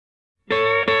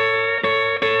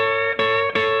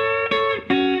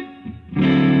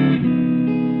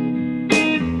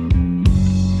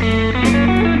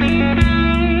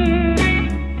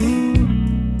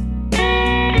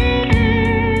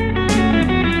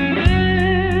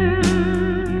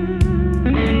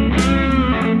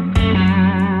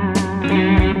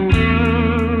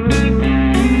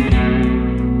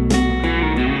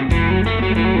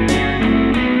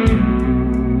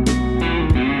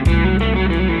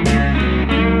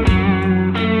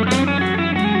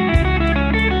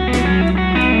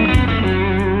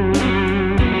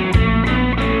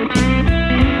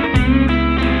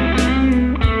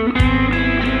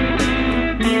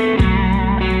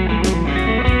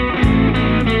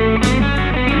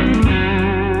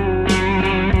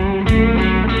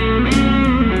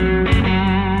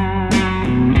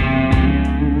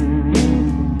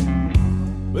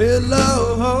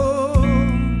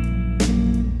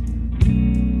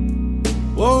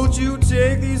Won't you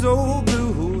take these old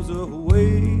blues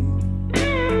away?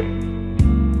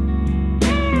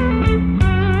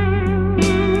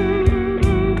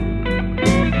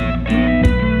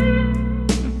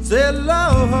 Said,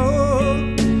 Lord,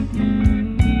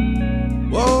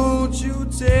 won't you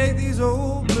take these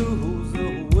old blues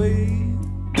away?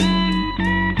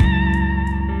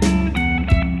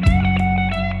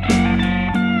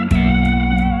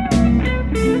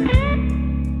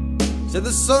 Said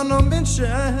the sun done been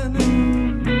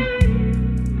shining,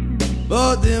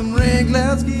 but them rain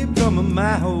clouds keep coming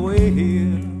my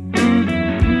way.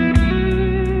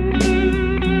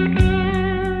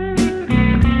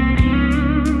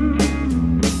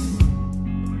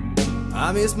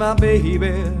 I miss my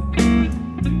baby.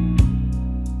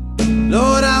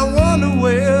 Lord, I wonder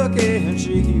where can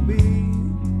she be?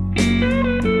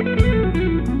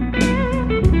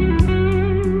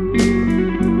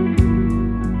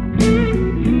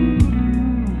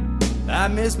 I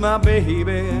miss my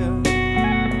baby.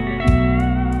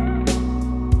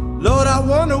 Lord, I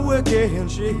wonder where can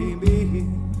she be?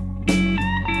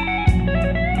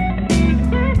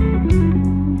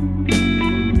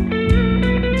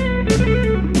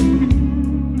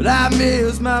 But I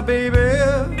miss my baby.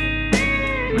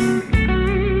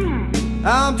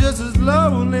 I'm just as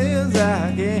lonely as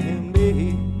I can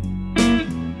be.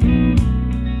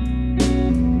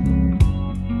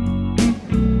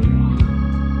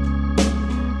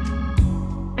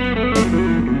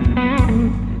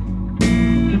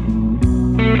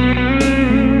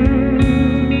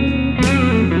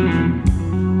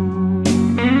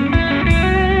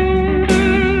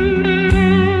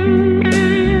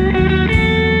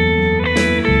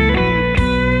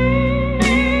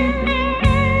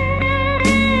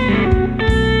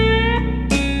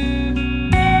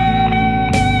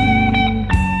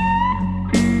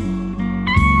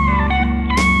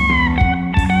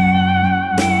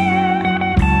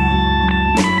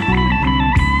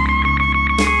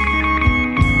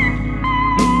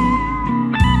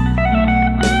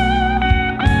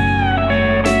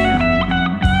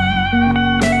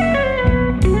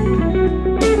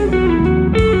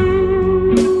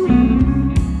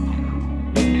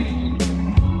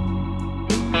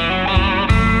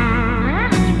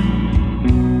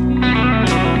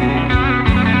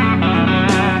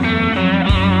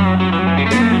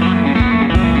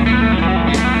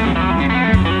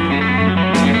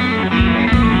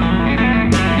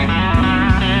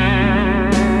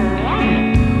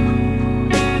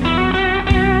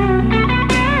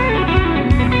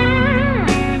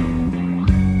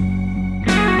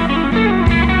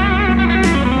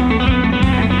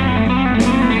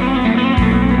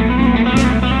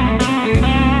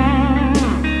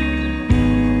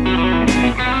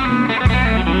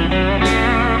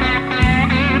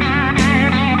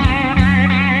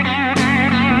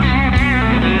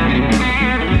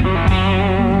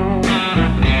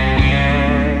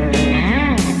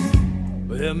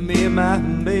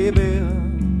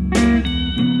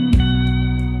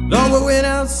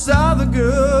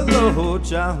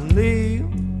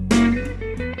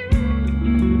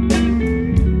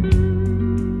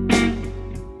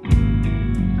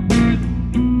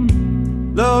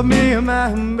 Love me,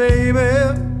 my baby.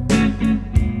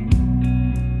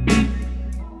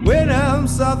 When I'm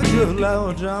saw the good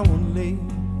Lord John Lee.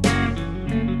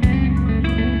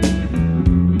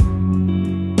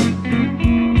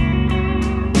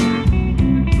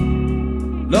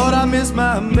 Lord, I miss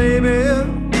my baby.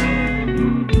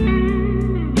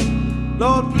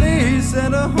 Lord, please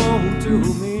send her home to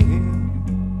me.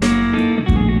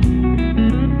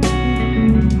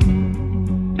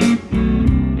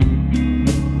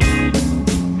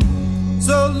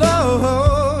 So,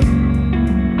 Lord,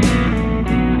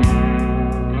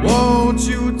 won't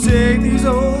you take these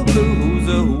old blues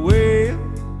away?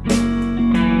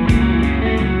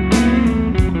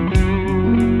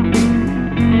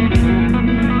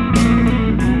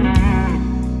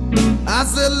 I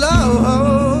said,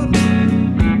 Lord,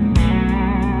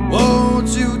 won't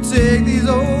you take these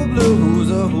old blues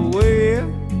away?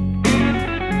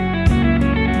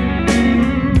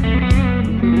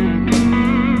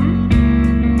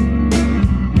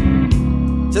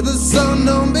 Till the sun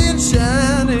don't be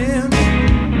shining,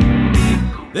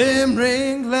 them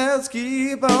rain clouds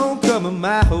keep on coming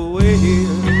my way.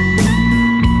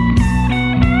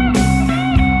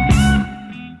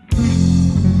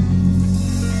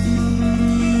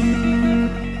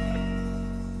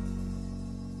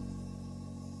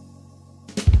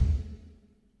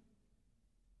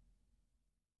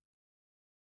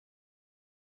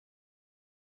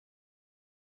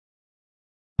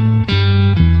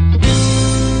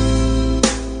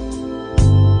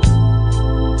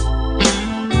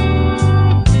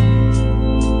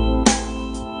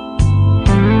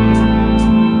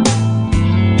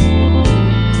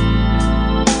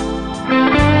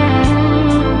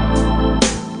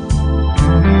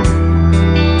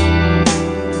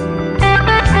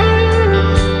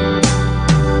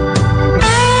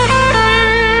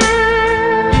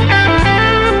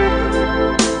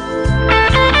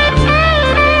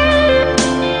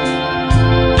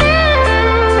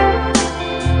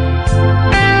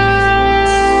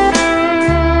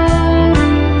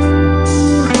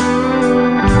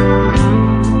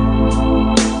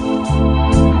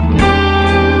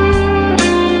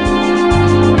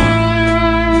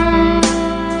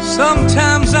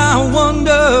 Sometimes I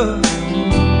wonder,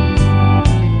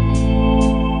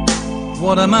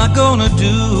 what am I gonna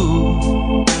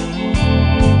do?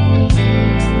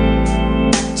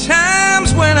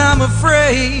 Times when I'm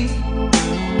afraid,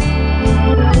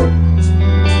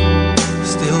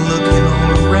 still looking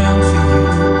all around for you.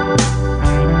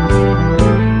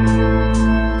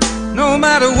 No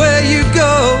matter where you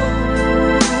go,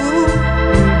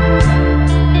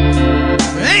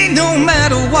 ain't no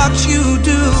matter what you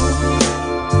do,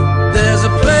 there's a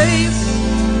place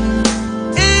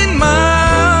in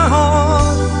my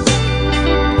heart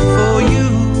for you.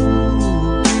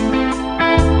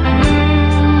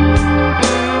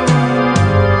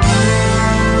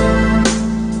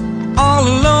 All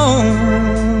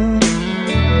alone,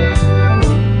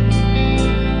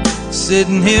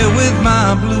 sitting here with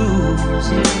my blues,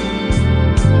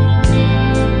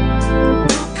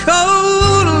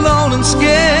 cold, alone and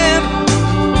scared.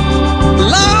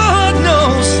 Lord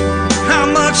knows how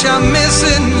much I'm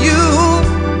missing you.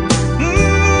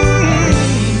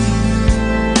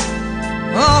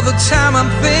 All the time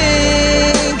I'm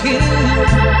thinking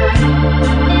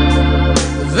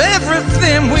of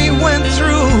everything we went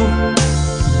through.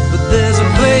 But there's a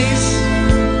place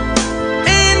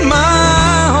in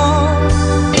my heart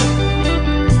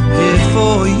here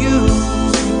for you.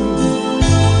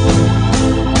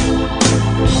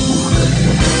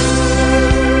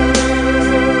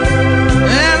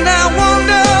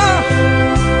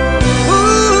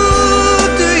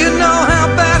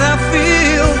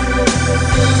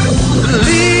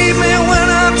 Believe me when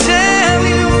I tell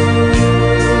you,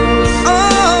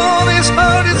 oh, this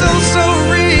hurt is oh so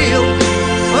real,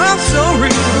 oh so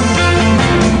real.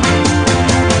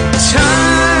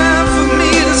 Time for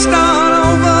me to start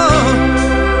over,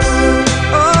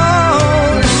 oh,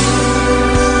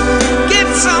 get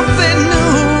something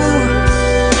new.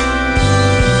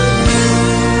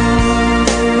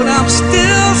 But I'm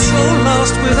still so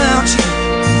lost without you,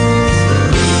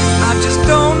 I just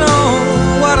don't know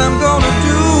what I'm gonna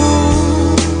do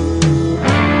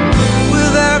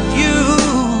without you.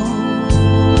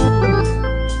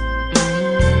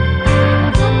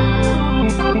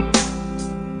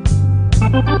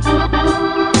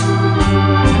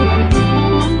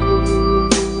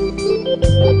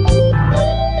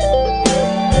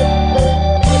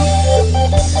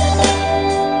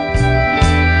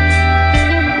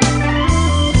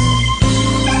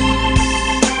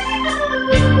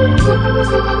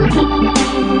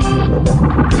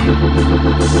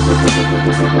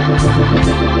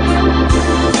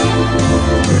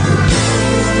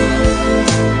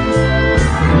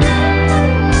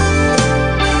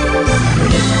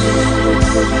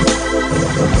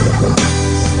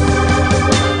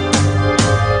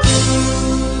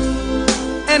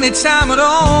 Anytime at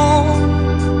all,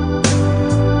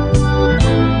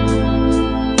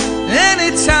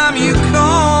 anytime you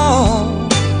call,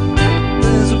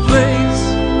 there's a place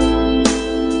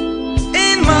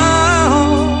in my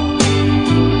heart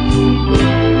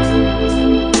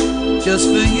just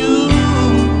for you.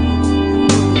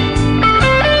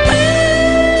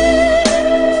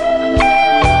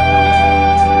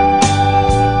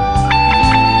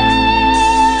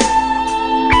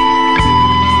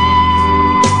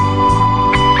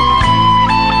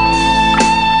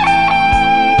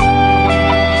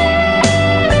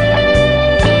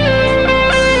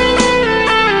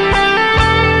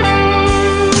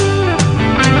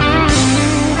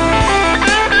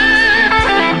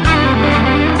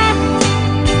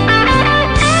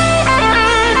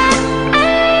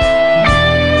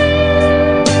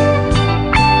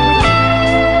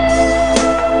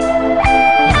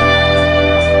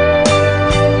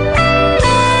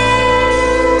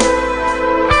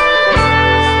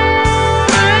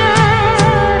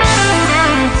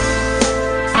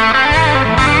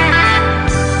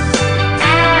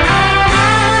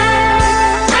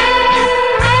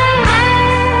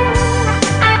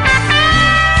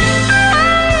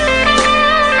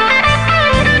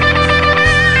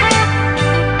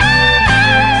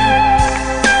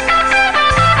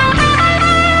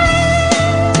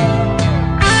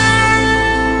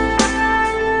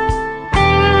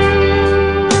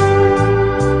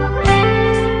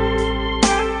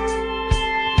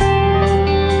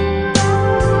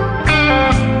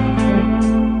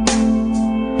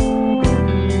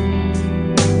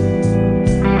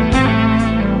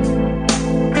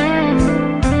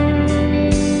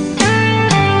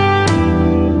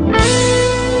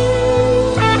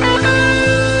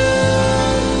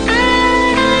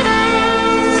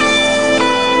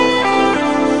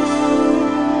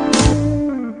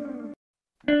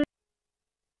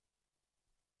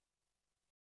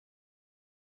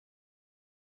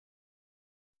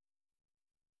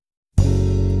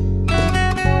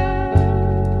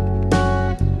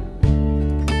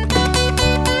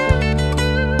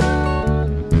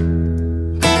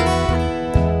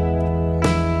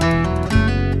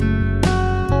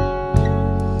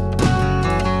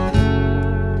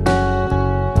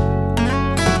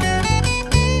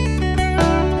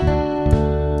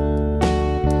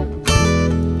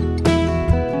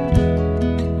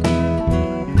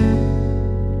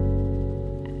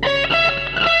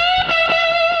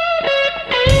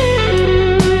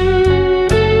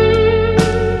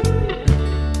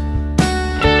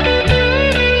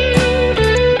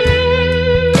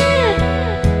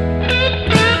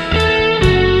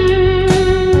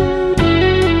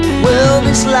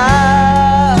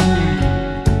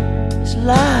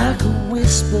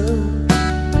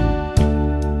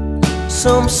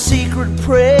 some secret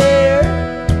prayer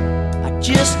I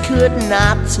just could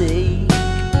not take.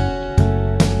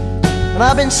 And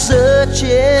I've been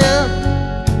searching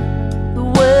the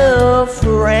world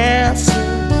for answers,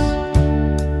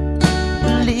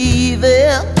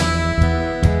 believing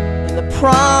in the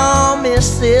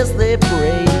promises they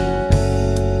break.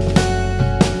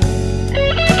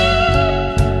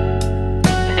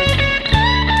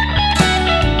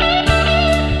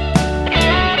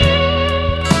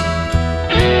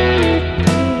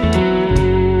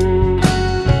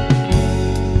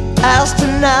 As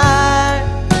tonight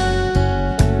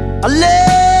I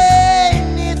lay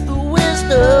beneath the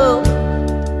wisdom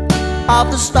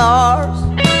of the stars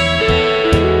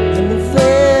and the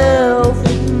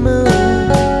velvet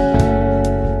moon,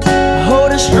 I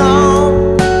hold a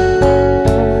strong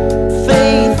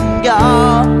faith in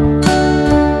God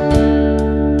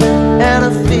and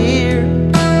a fear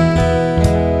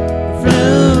of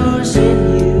losing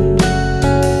you.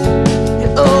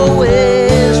 You're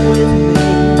always with me,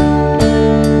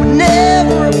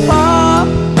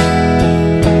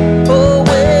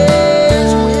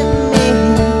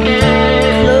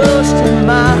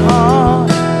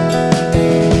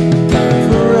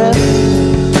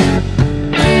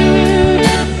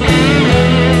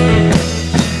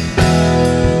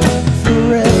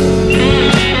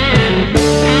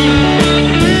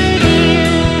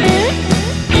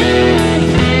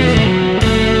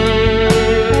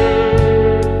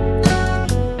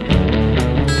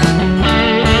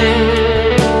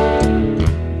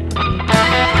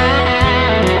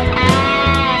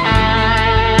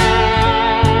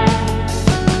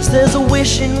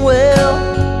 wishing well,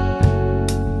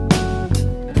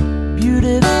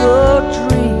 beautiful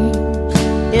dreams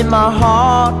in my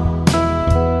heart,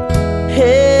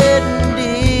 hidden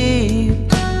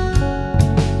deep.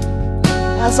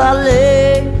 As I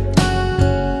lay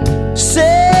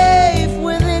safe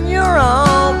within your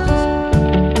arms,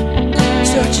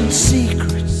 searching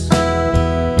secrets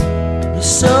you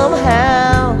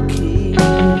somehow keep.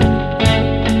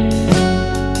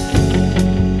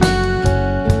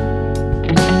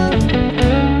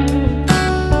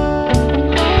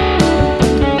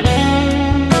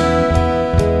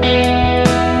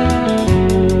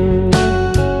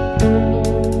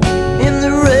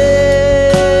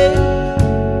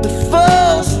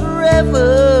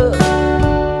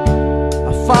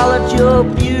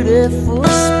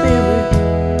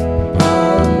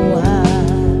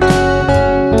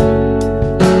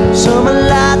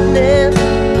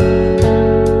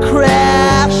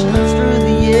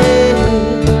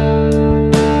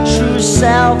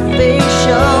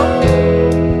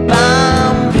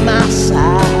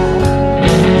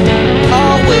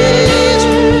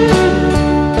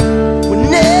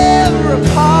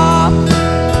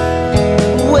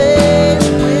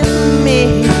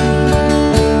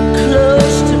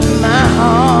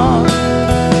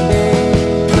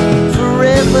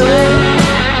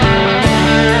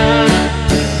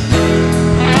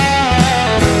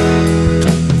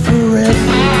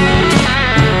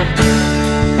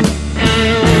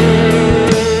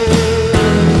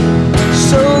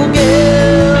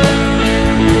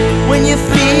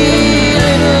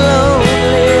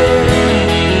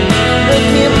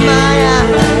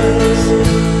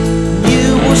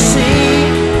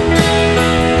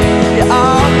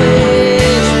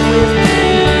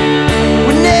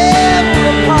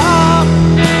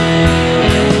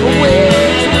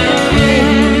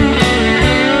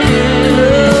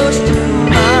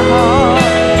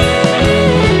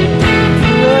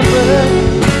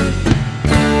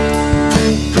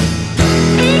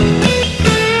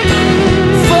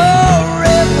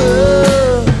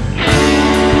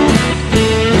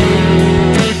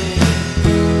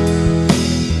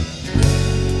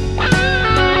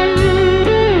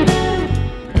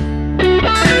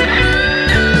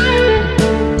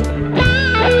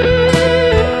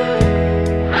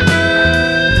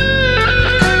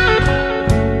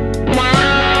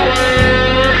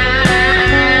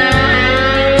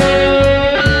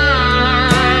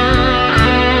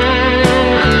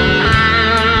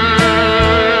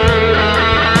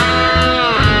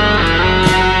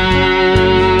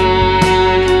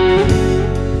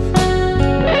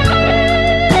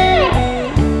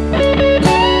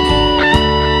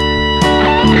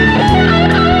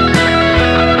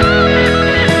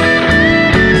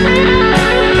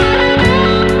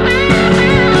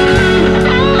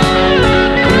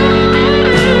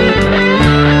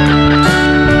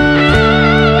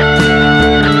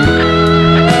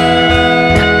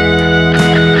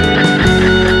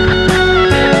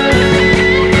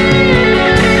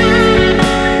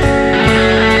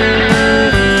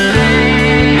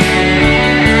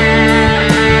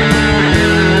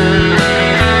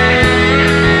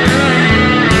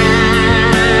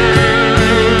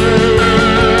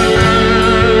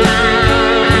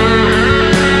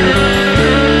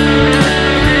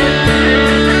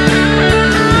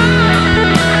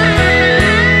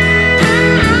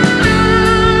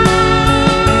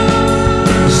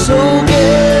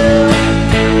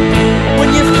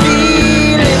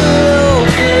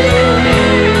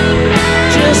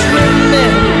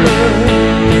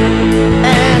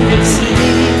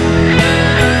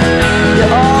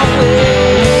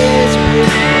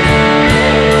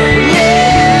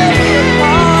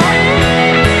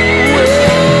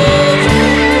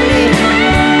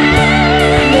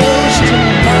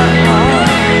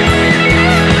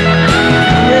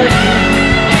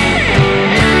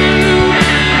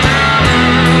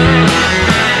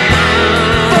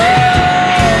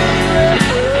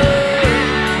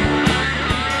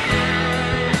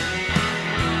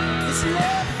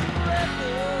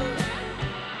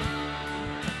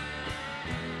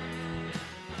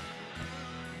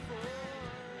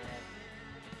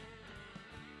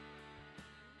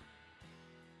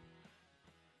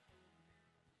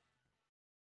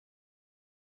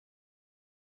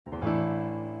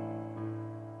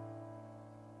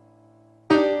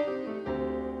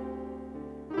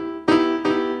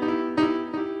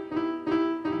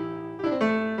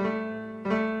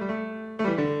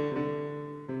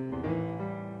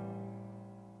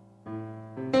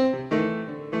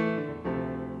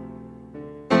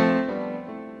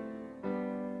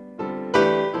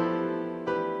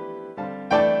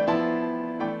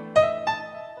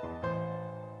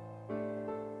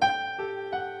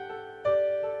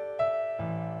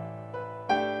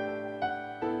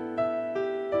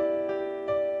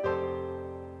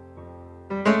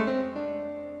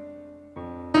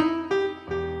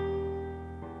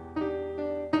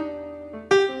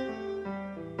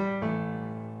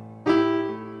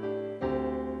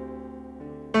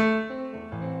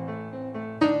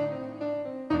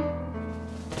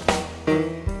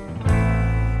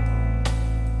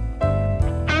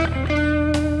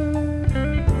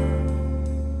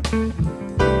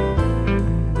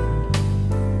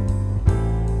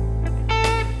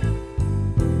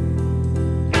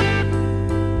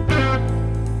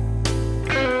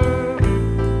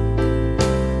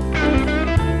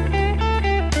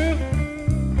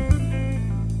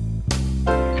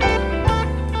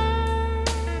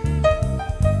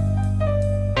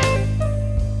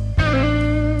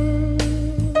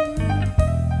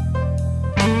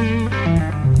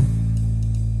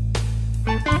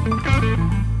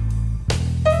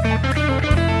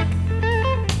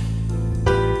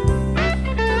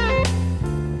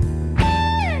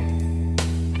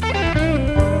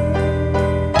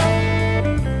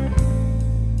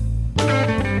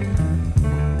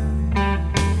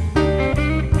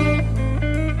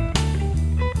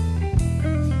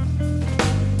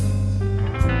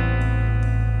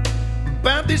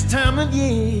 this time of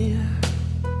year,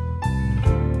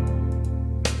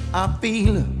 I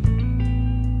feel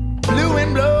blue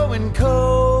and blowing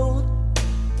cold.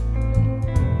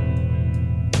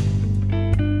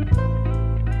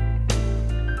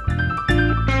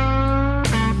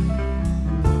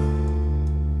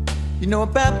 You know,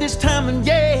 about this time of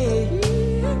year,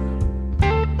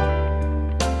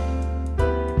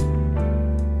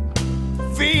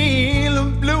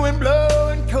 feeling blue and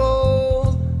blowing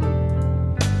cold.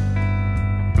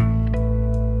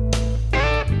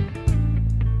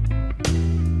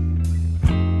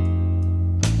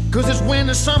 'Cause it's when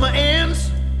the summer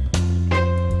ends.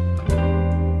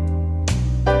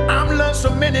 I'm loved so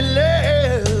many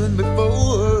less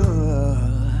before.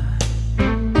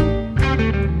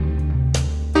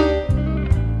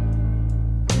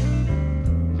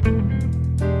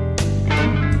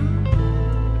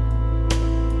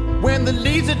 When the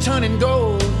leaves are turning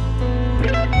gold,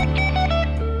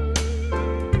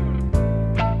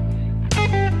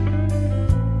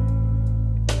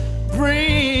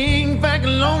 bring back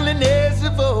loneliness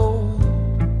of old.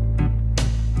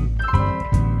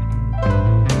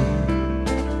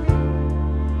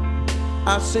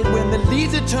 I said when the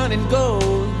leaves are turning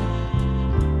gold,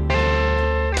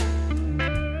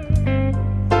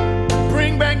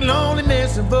 bring back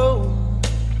loneliness of old.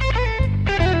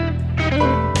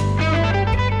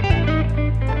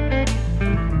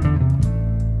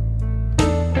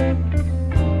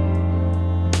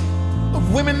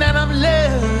 Women that I've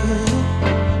loved,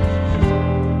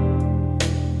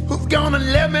 who've gonna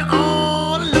let me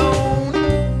all alone.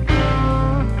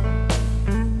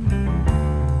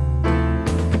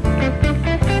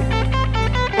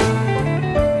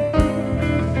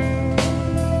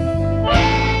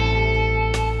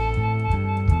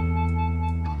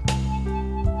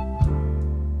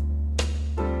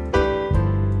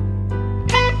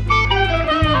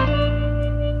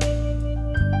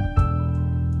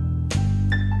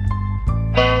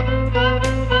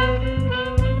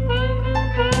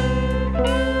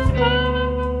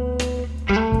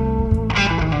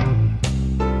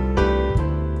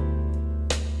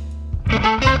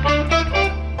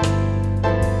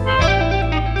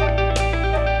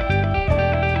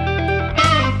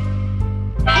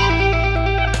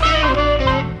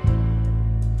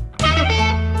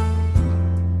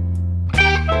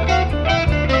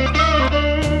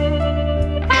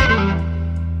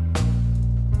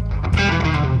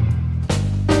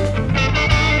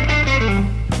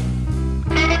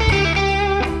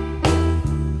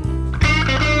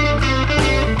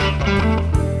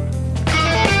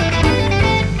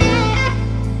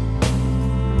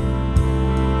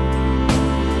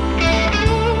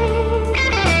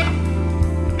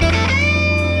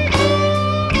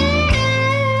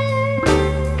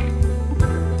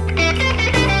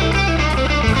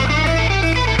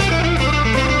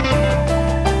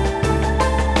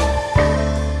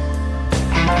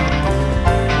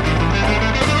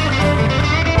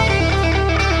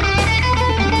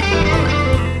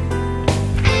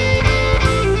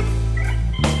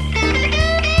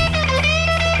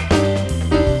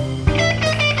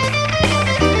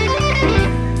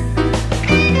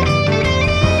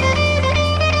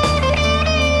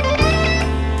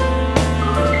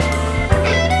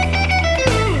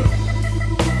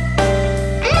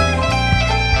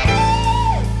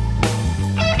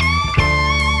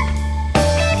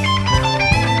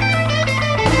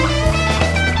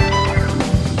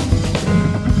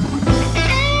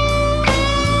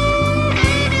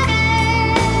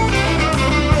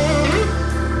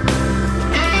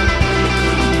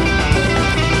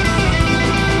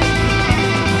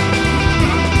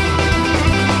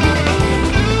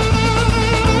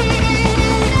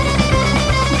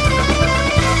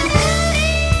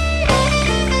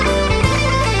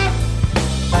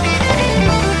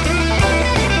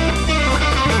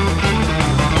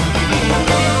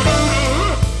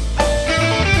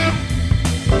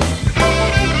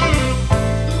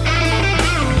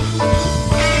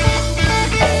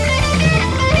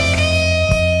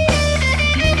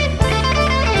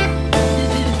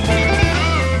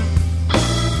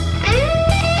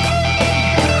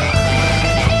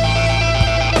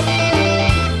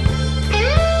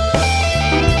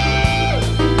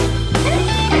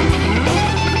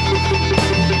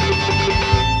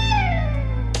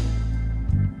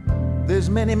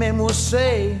 Many men will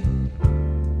say,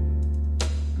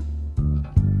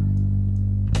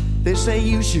 they say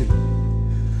you should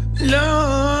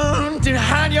learn to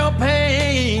hide your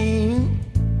pain.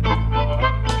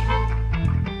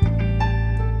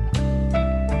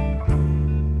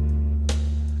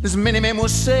 There's many men will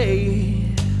say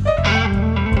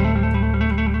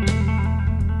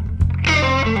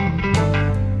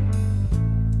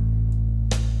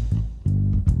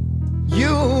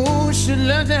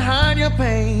sometimes to hide your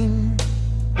pain.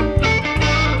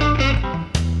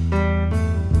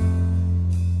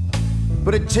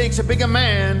 But it takes a bigger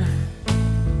man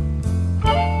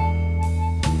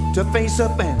to face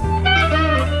up and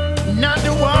not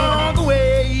to walk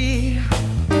away.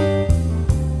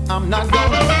 I'm not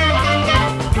gonna walk away.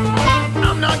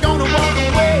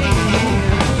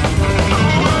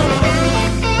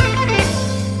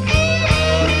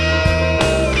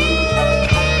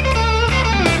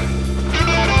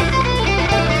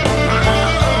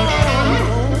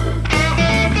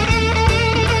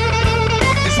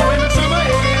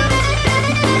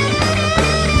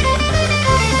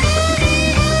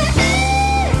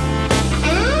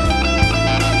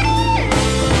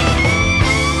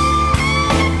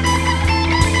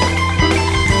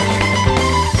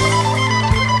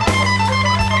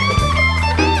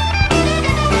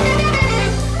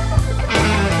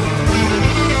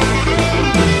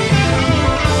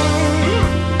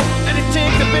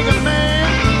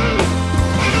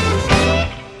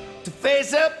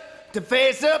 To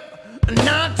face up,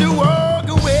 not to walk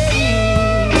away.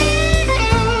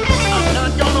 I'm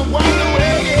not gonna walk away.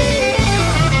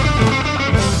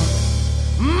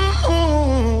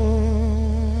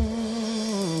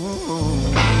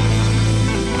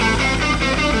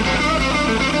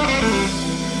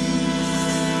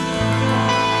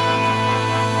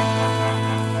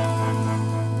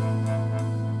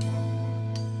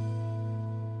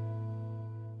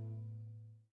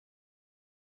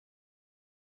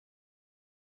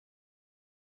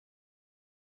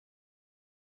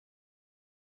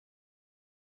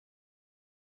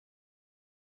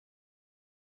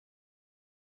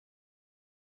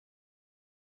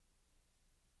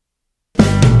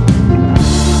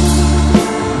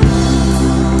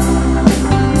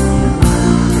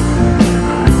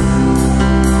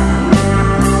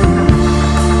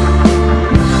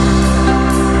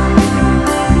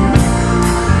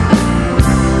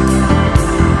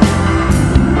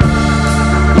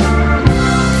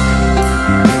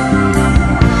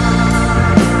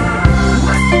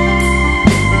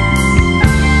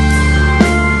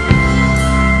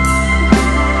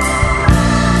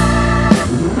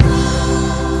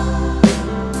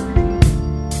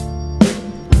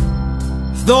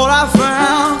 Thought I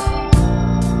found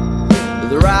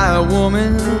the right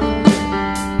woman.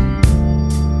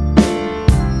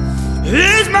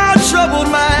 He's my troubled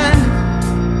mind.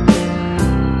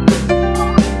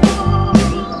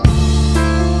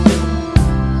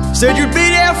 Said you'd be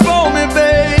there for me,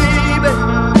 baby.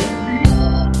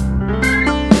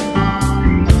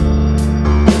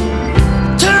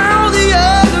 Till the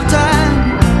end of time,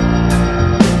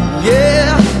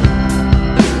 yeah.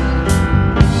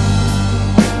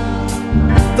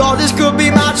 Thought this could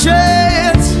be my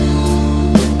chance.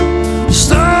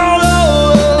 Start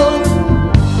over.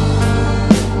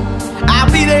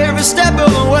 I'll be there every step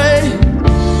of the way.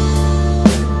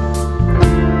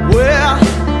 Well,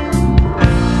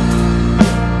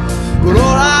 but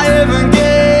all I ever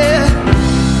get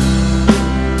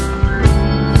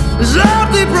is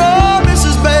empty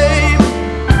promises, babe.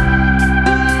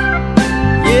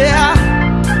 Yeah.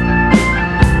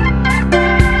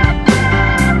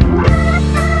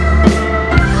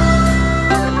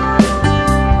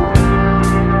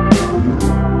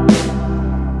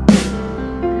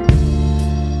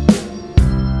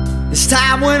 As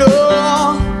time went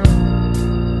on,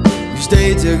 we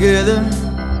stayed together.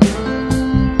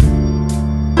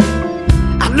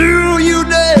 I knew you'd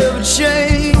never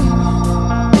change.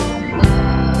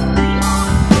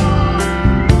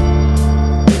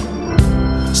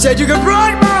 Said you could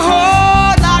break my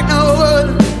heart like no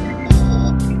other.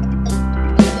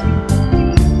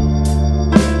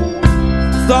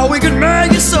 Thought we could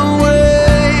make it some way.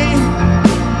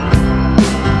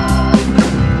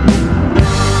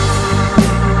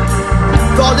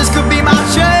 Thought this could be my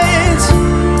chance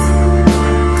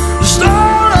to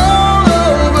start all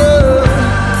over.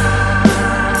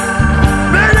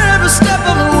 Made every step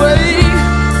of the way.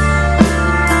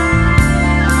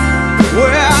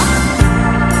 Well,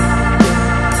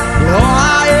 all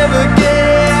I ever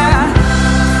get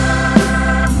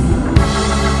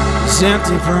is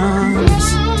empty promises.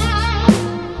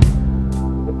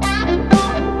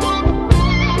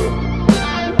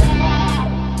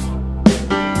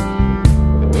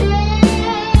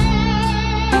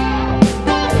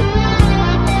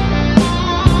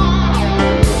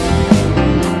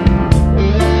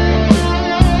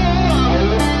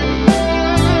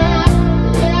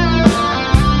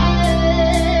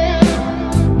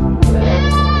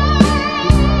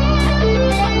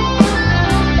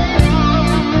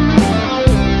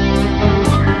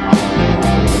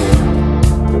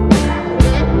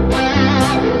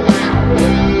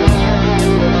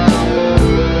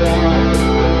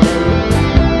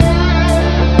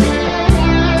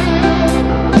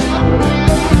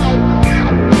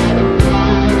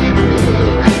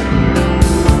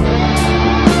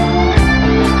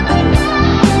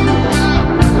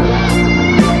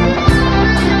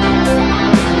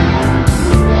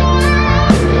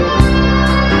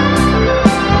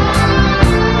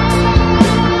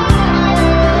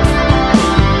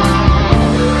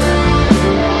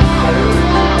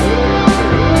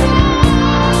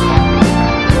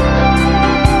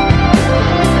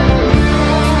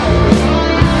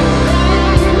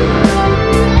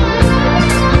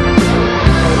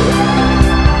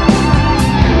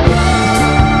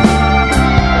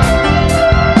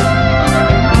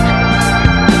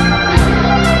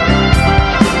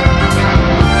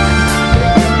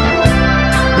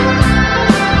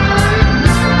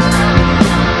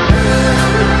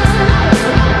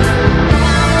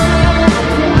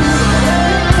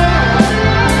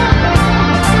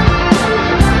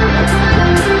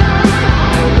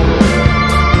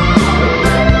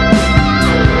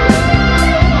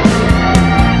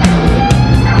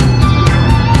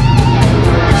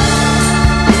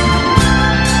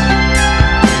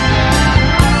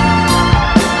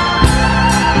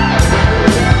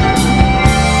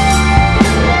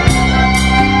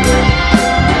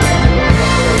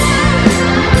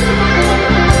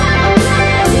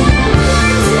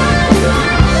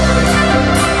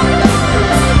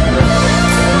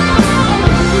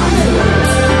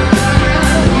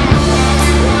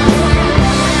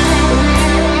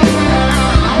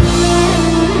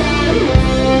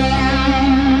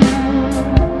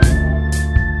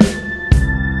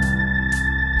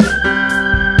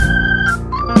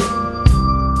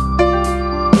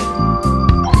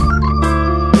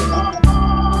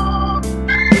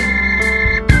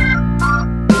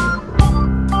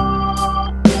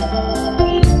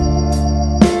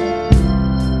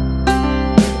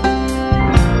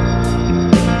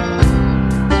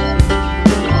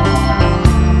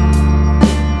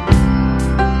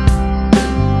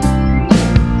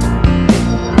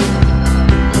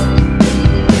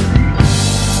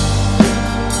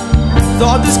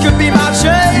 thought this could be my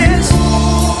chance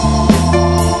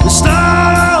to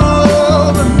start all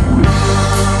over.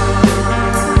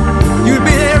 You'd be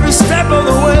there every step of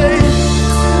the way.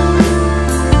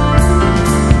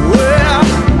 Well,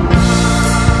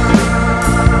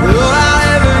 all I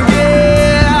ever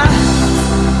get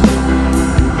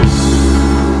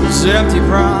is empty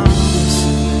promise.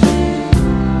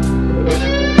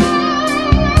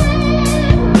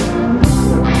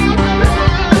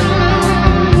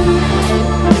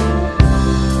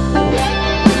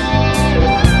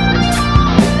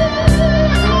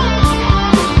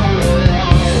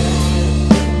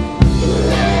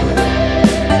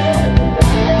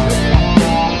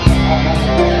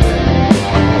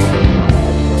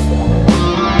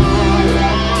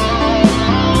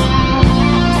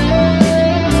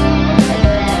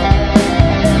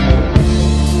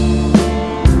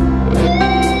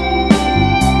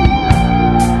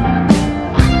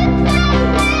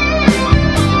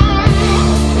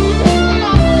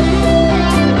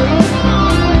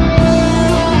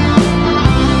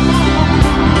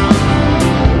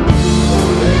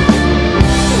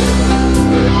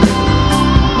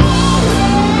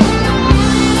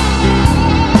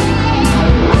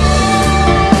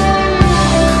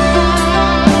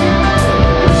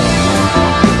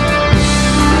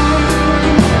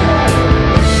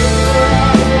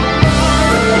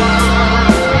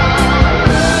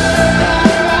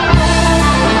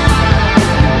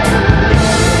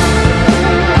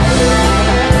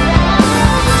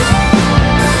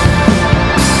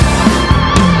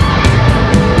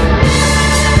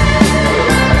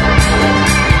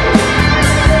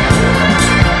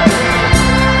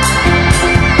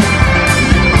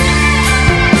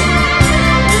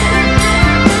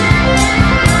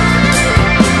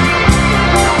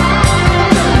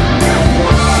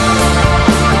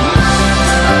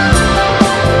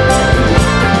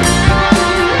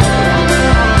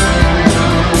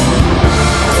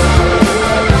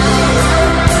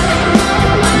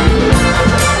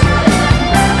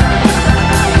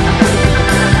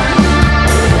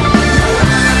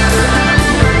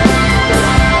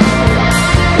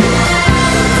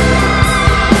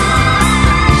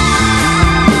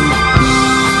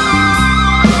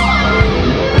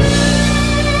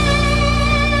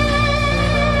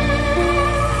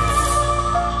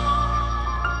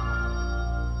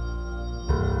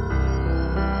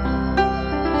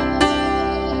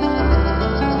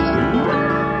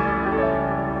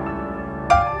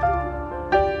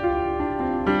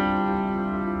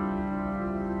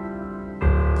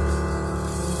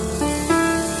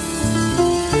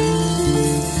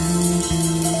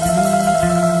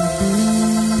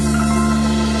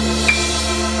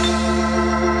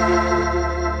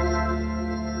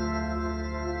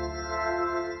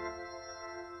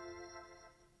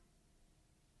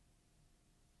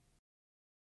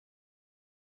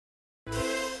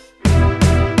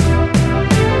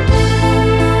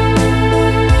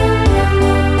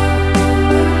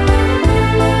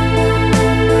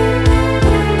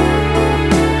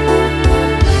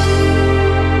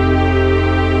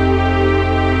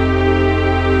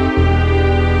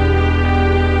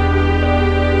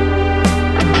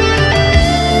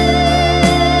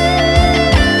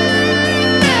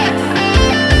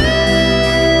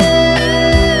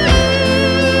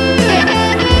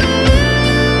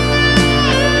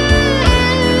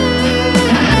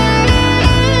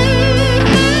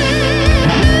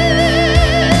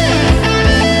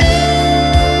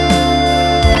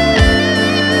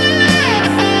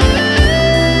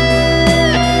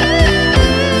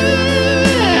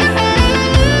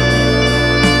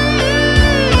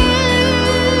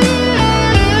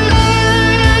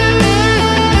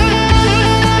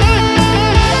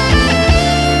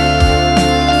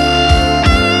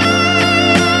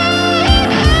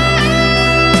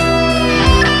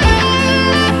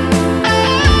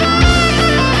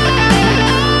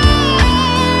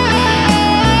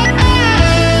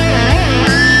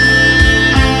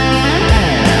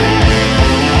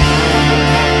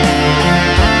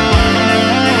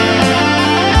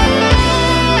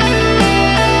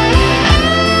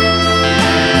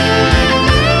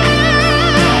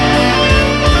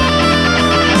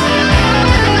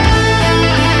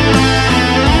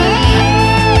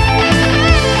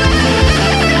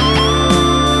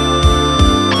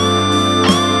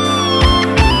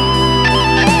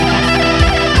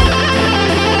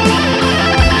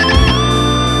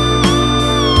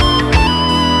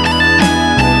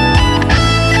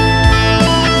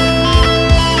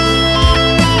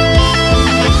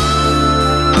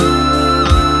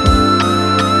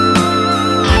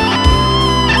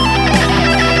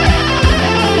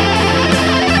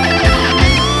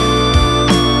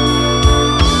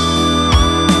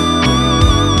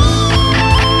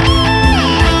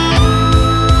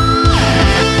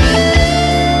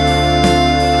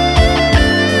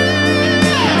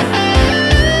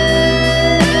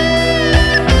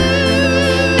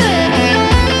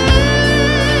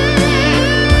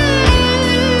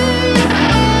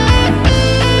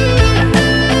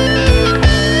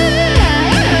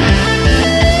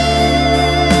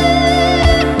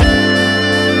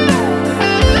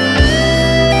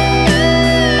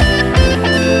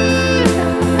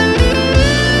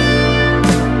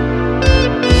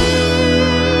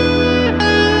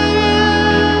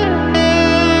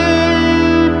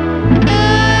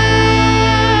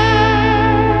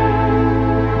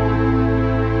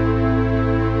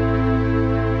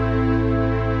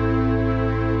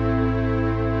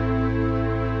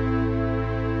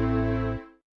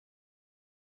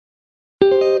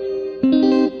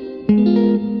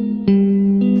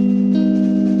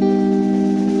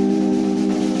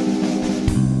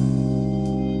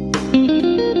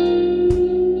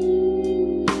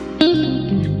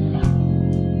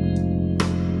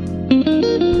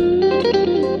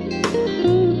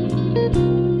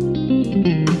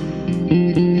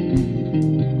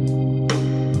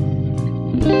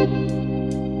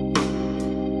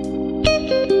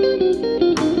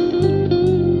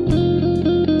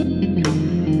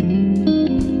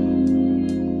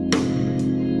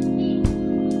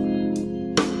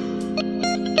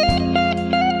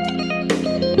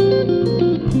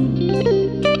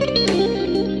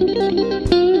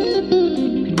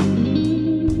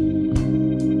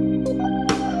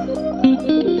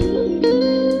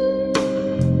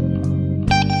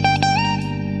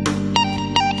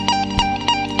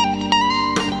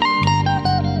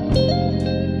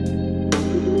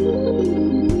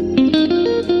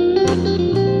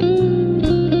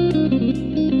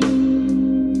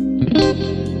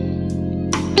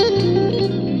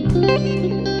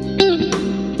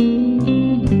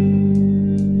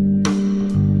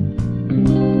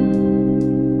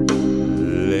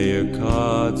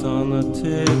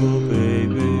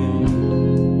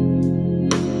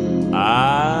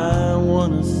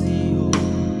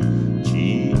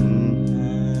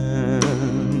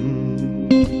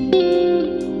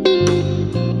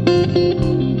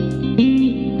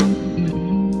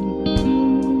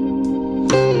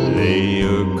 Lay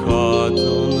your cards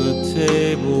on the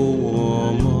table,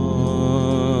 woman.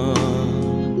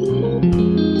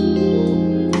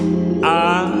 I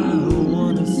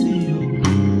wanna see your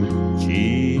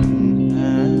cheating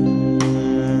hand.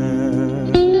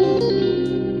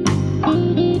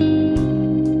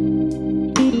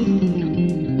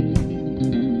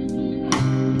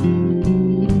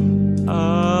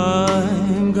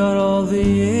 I've got all the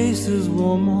aces,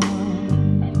 woman.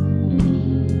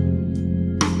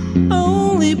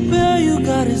 Only pair you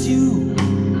got is you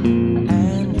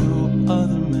and your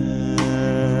other man.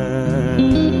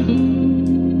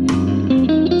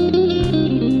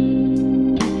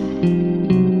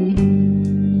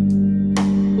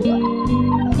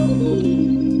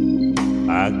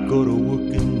 I go to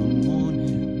work in the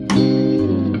morning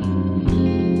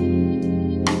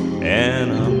and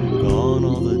I'm gone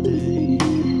all the day.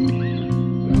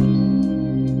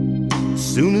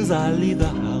 Soon as I leave the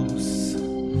house,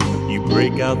 you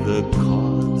break out the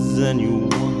cards and you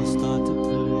wanna start to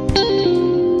play.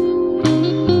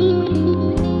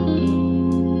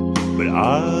 But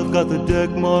I've got the deck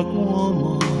marked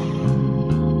woman,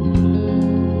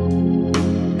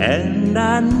 and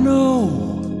I know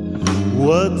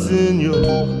what's in your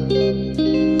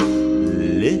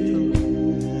little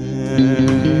hand.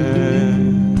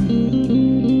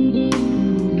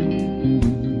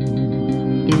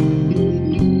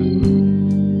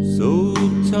 So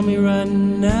tell me right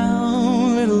now,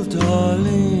 little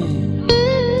darling,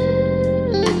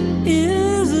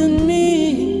 is it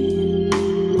me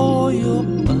or your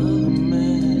other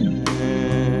man?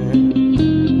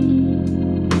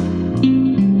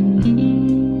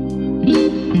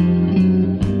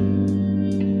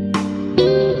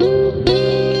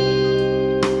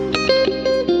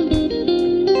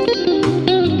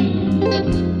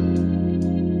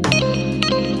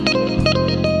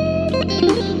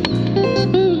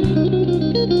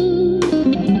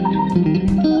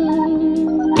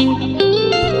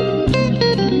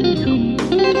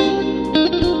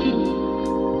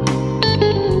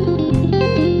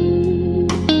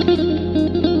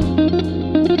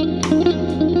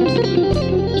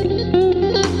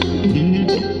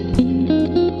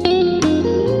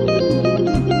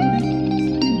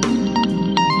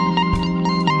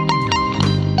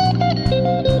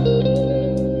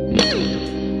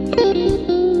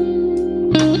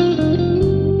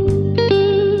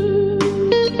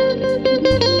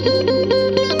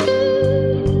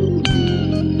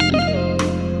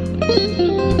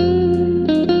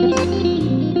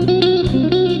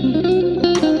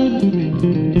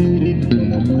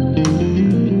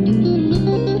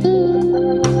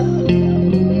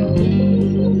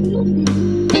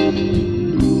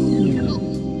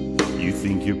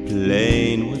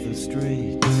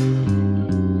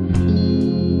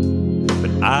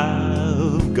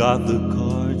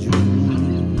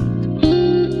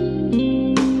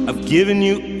 Giving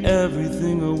you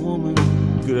everything a woman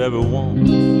could ever want,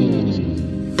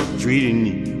 treating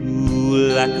you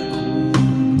like a queen.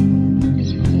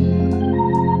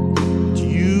 But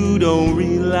you don't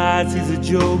realize he's a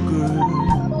joker,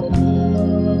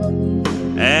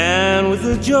 and with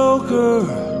a joker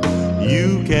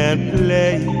you can't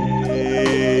play.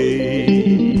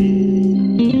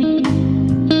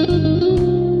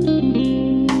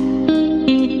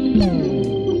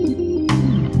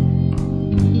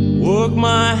 Work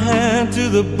my hand to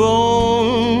the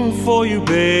bone for you,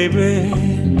 baby,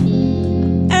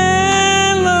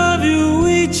 and love you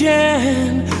each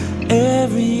and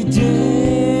every day.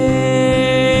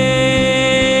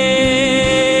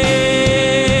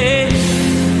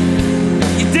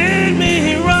 You did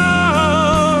me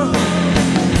wrong,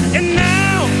 and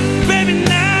now, baby,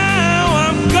 now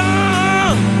I'm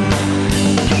gone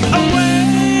away.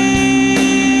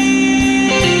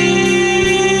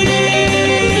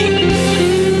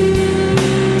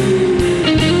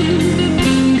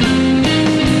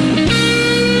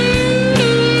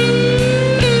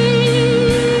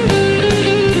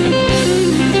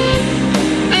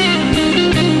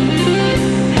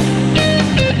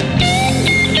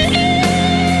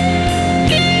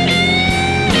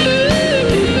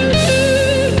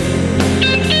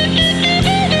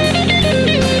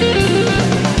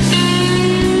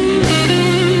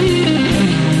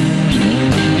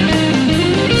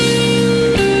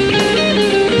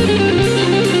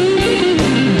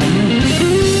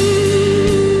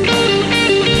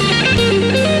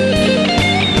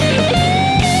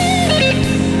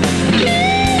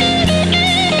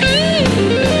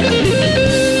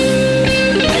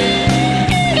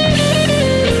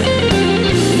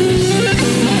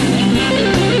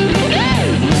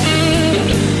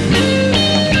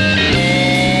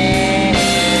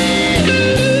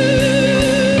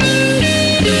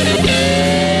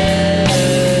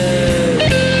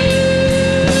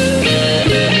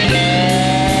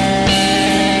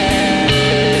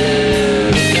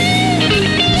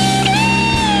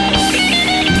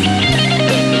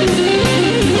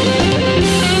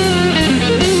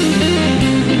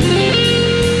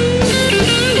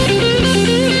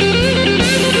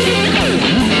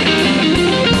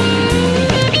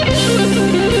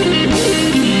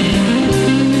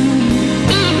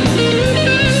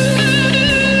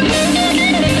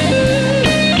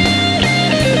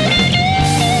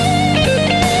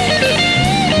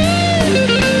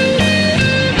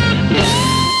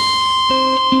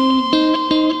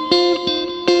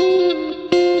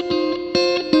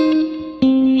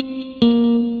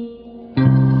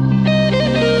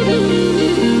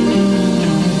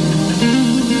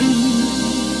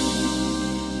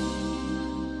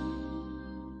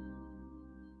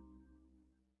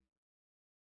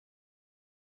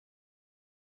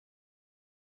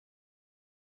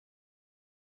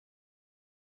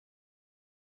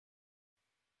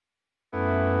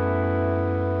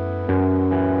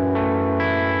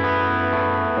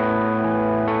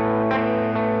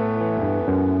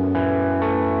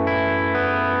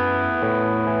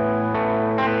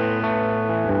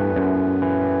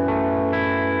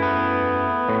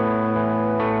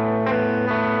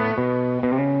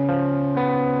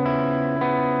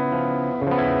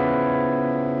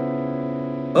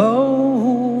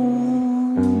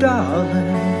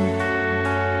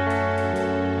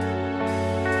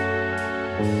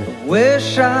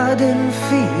 Wish I didn't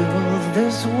feel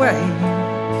this way,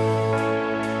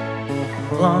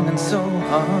 longing so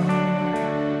hard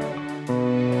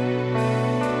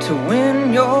to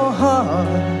win your heart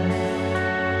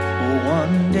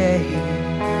one day.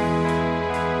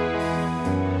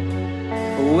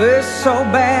 Wish so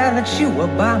bad that you were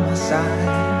by my side.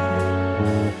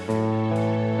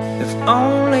 If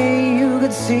only you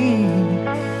could see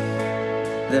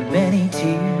the many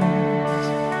tears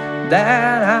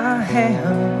that I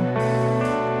have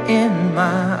in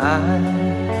my eyes.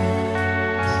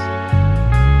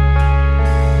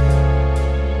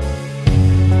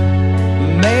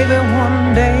 Maybe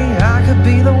one day I could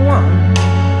be the one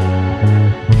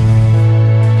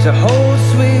to hold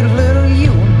sweet little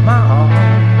you in my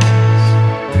arms.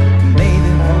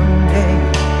 Maybe one day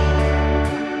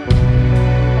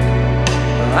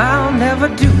I'll never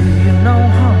do you no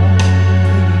harm.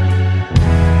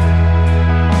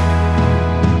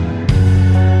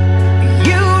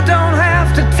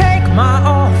 To take my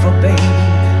offer, baby.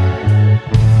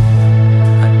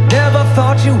 I never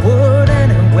thought you would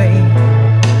anyway,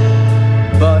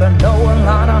 but I know a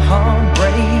lot of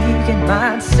heartbreak it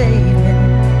might save me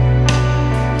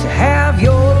to have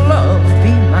your love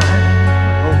be mine.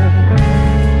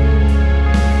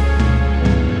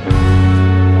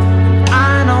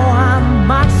 I know I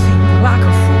might seem like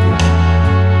a fool.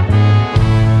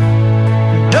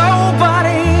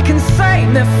 Nobody can save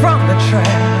me from the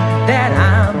trap that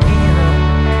I'm in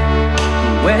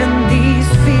when these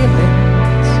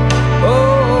feelings,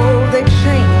 oh, they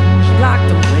change like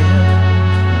the wind.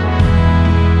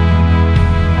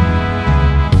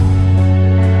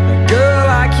 A girl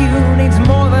like you needs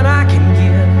more than I can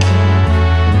give,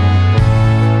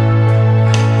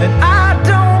 and I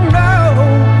don't know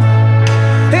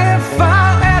if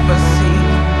I'll ever see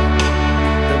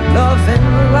the love and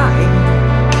light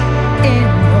in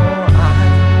your eyes.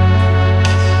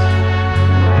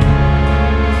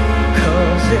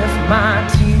 If my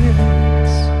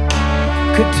tears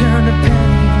could turn to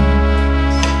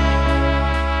pennies,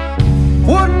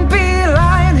 wouldn't be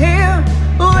lying here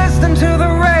listening to the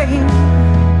rain,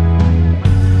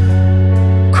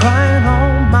 crying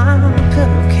on my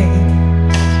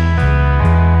pillowcase.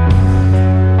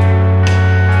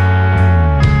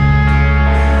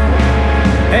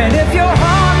 And if your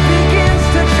heart begins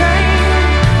to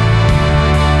change,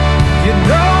 you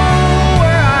know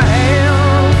where I am.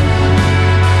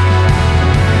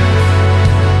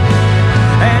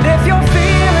 And if your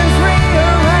feelings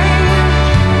rearrange,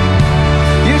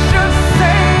 you should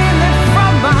save me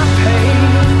from my pain.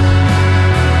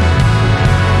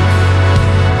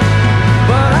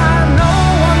 But I know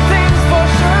one thing's for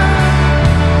sure,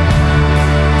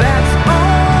 that's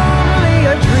only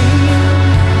a dream.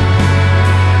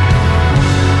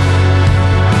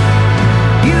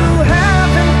 You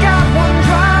haven't got one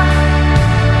drop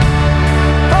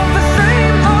of the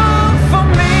same love for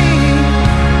me.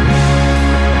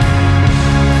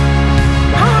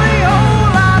 Honey,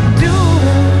 all I do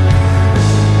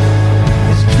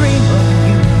is dream of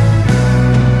you,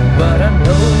 but I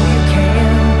know you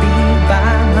can't be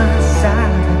by my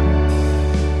side.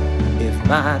 If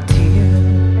my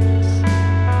tears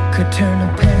could turn to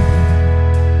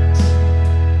pennies,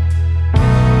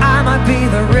 I might be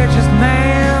the richest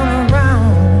man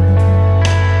around.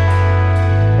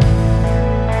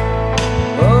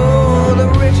 Oh, the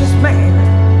richest man.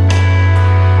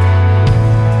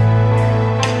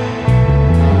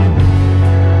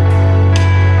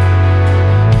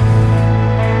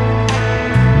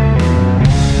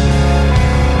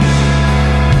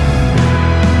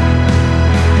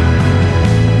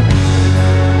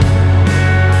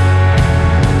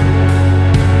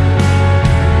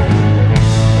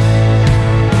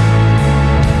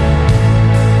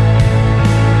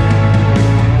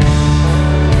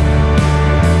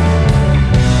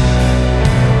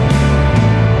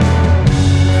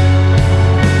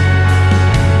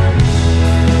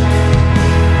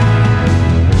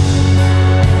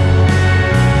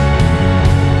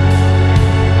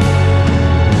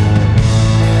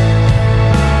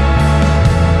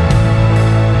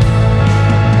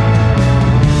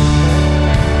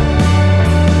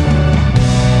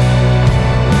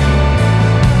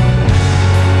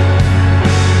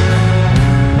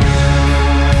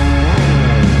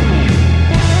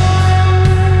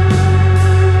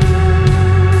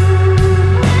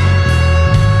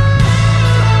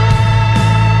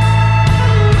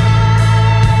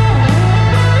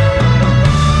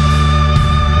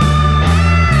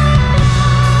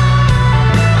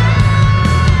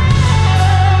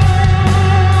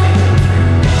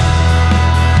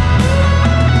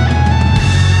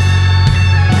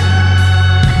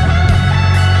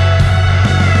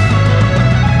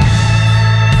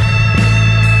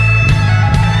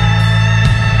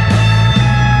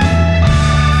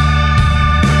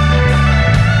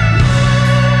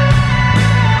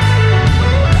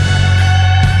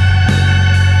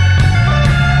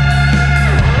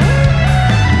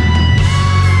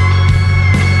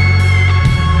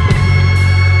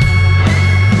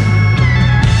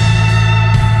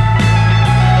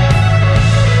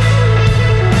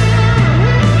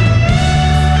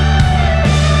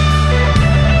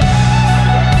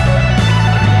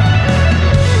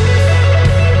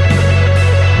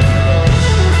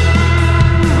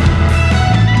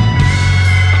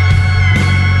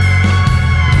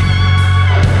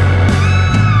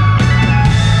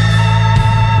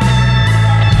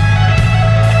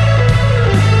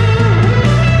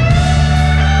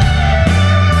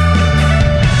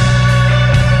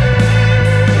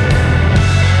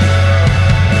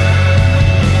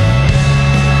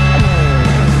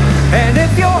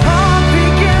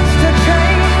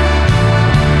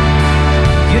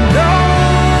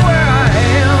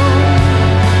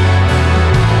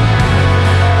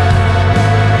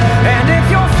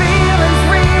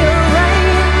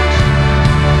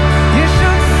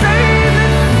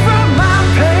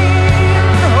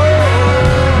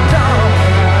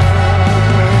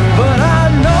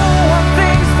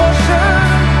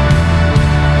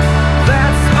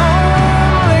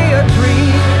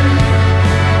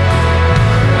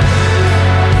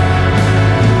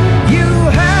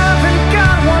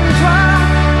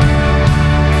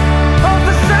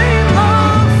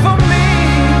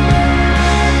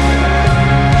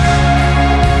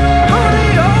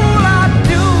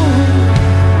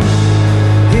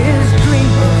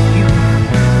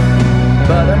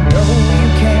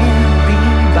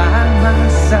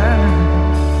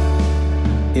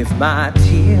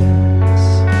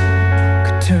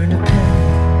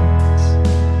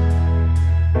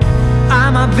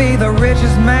 be the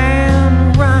richest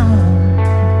man around.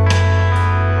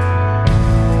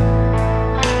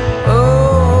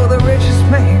 Oh, the richest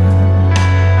man.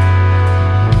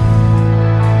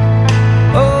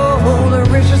 Oh, the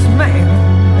richest man.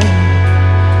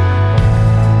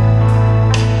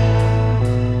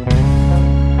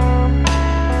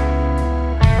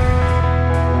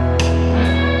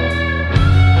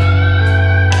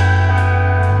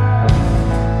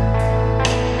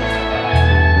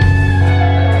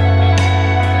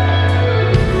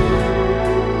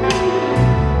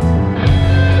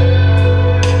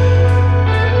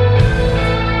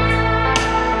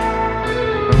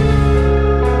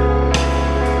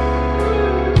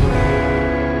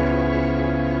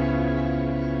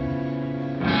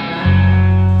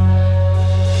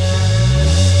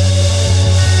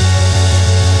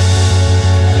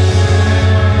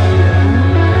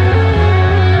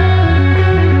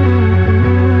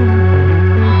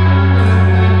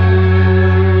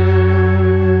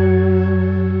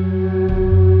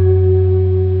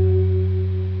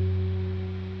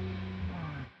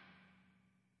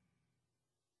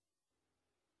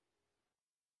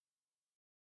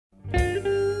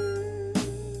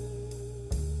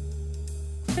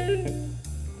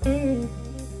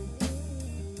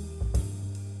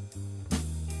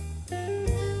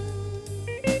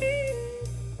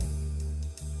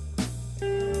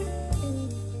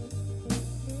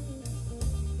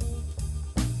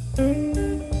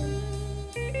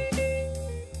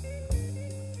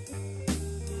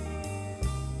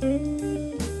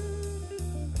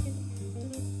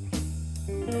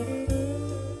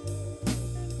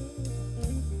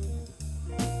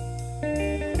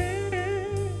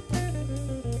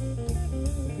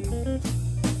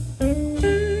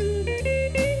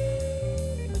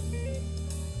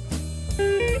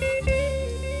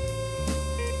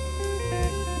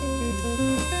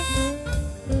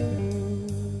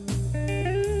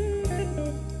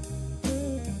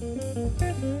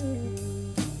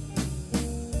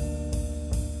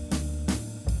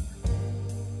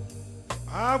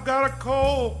 I've got a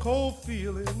cold, cold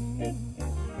feeling.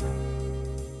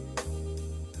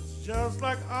 It's just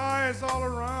like ice all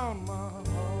around my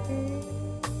heart.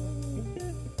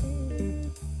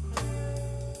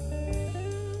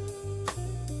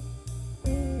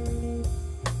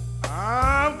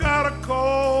 I've got a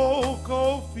cold,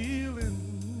 cold feeling.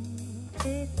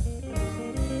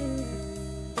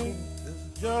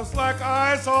 It's just like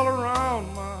ice all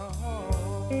around my heart.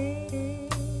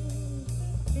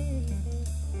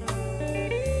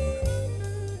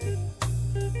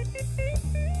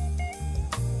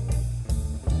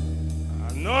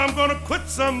 No, I'm gonna quit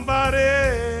somebody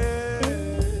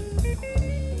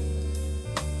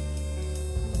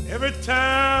every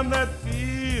time that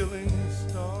feeling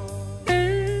starts.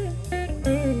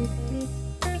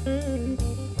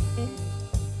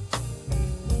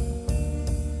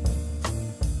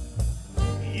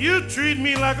 You treat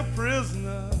me like a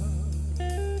prisoner,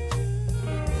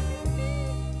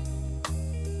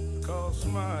 'cause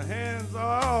my hands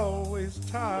are always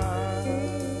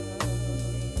tied.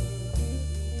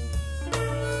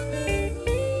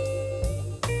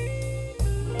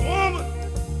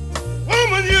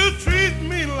 Woman, you treat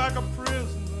me like a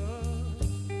prisoner,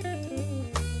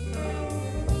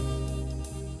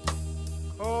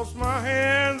 'cause my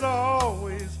hands are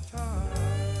always tied.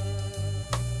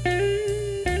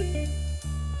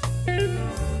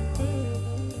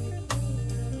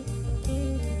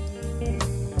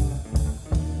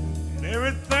 And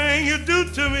everything you do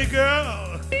to me,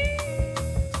 girl,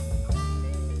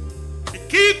 it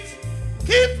keeps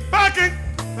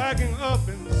packing up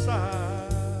inside.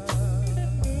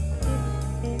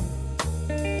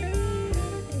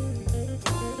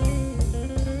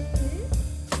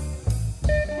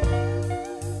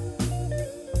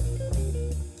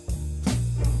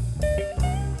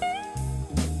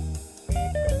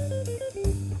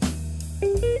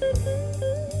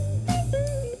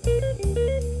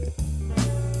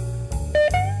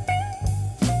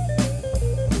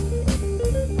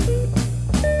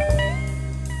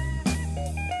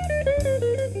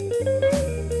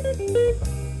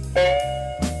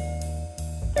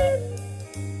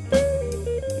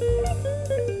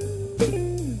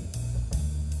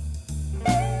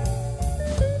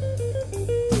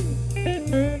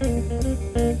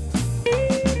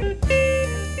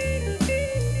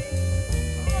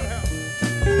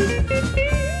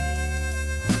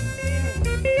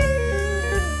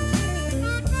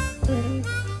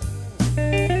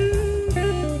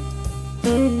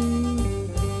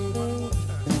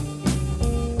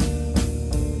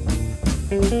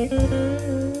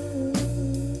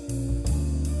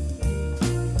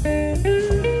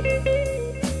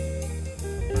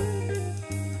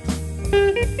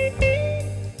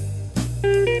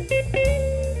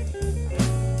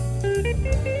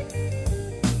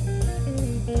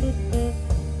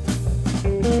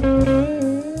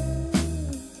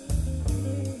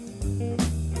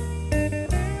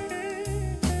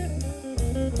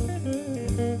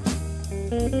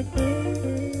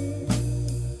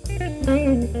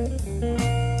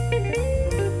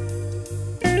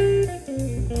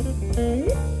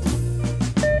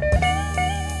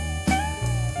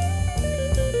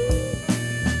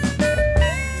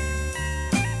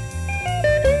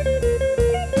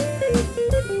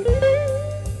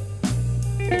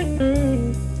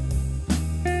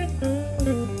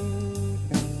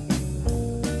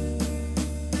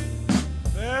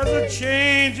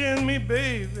 Change in me,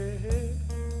 baby.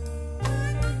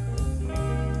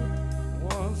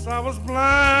 Once I was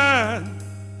blind,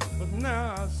 but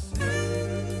now I see.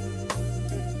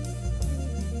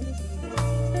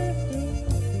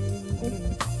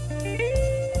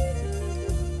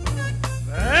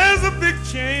 There's a big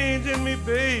change in me,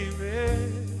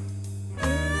 baby.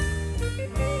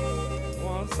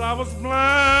 Once I was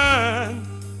blind,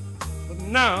 but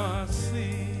now I see.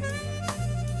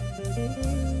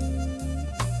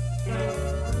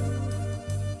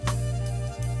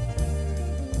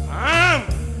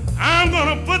 I'm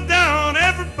gonna put down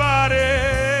everybody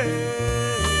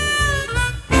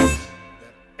that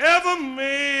ever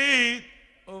made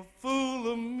a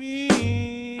fool of me.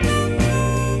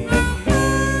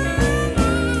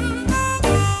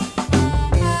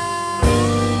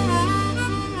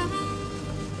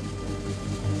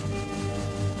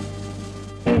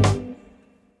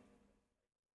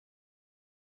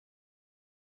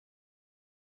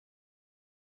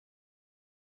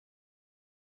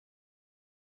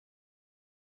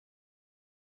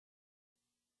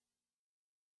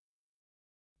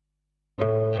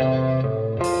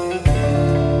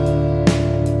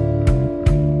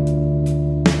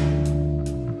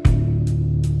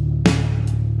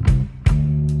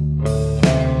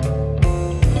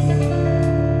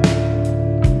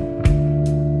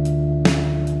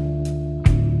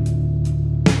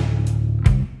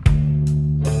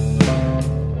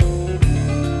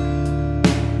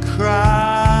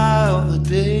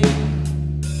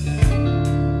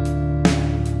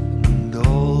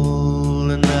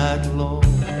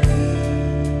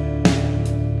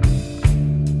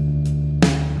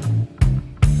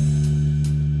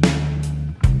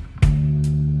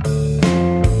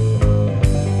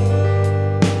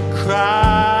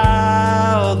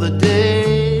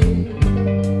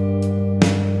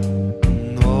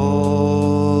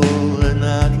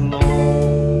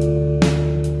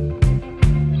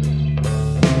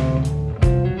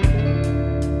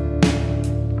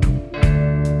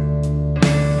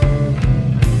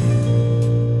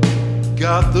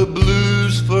 Got the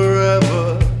blues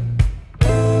forever.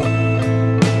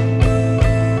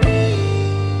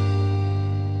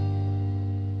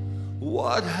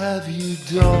 What have you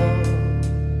done?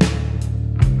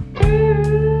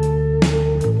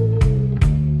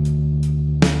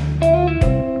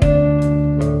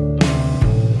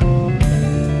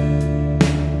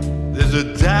 There's a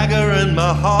dagger in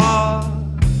my heart,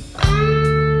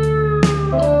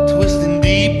 twisting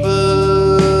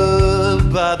deeper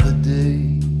by the day.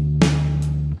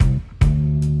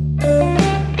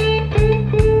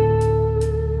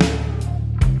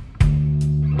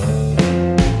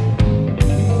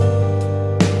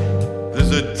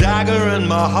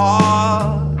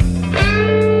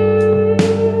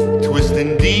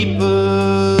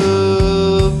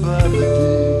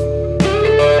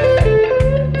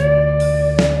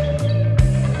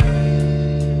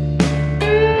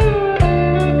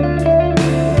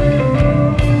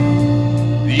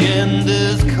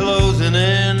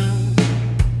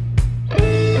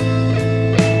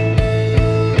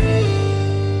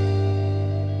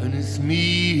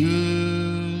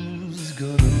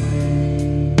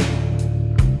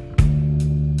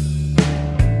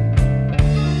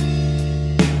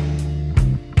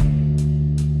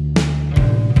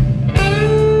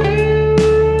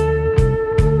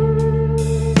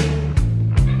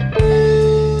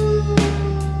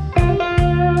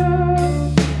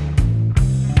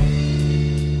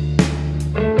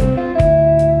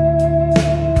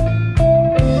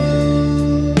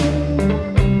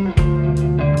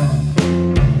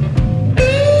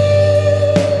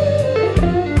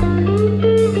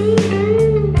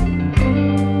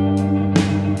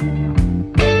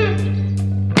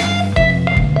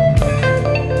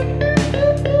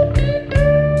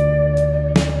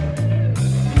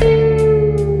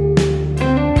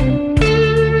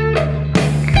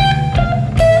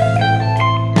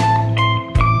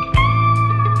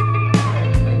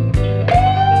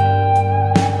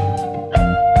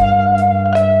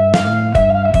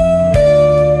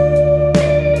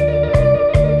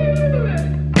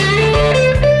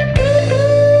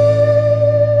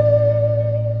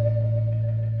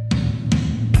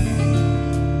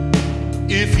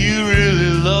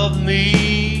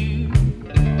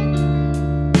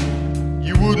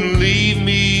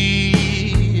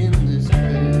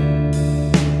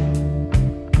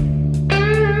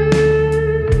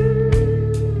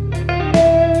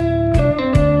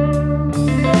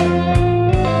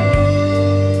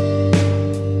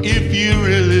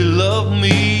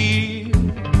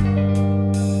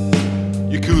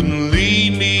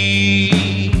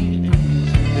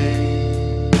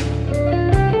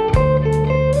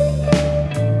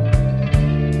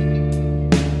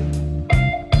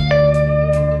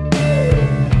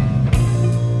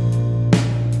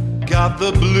 out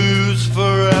the blues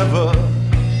forever.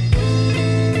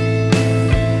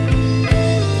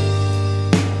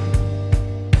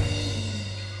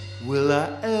 Will I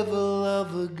ever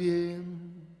love again?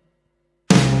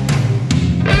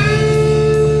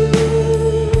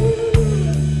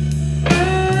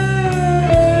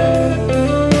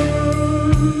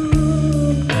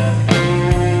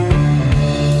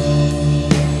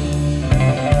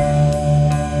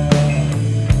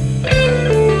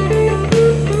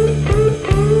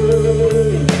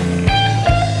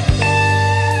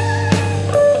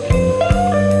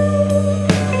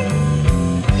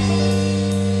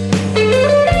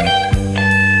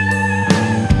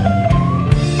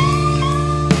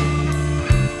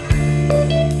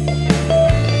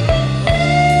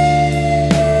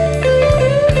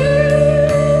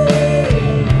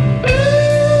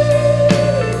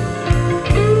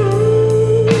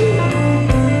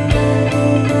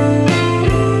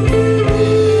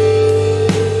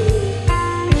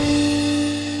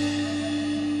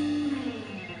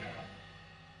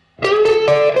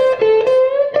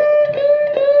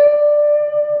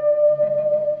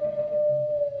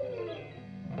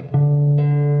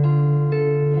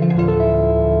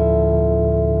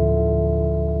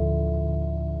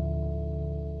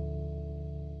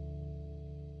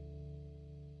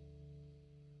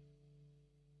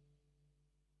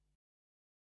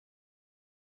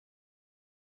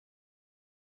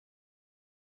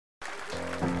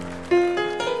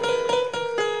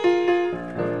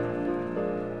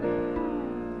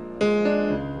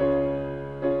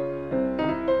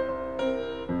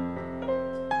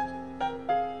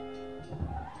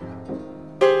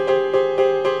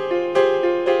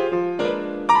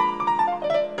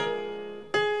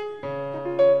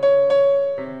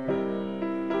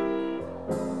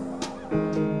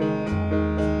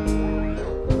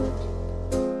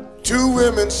 Two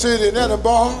women sitting at a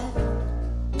bar.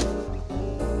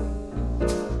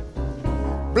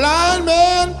 Blind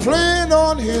man playing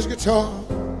on his guitar.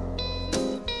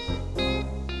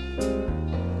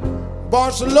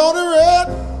 Barcelona red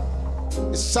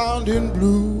is sounding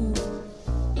blue.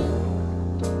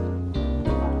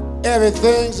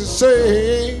 Everything's the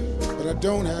same, but I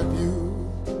don't have you.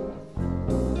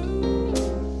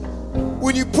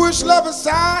 When you push love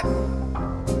aside,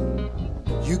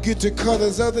 you get the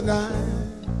colors of the night.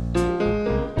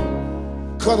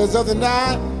 Colors of the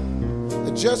night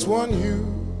are just one hue.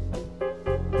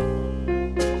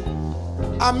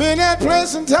 I'm in that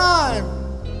place and time.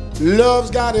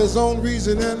 Love's got its own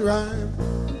reason and rhyme.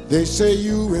 They say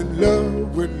you in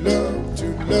love with love, to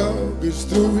love is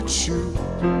through its shoe.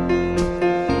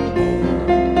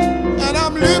 And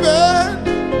I'm living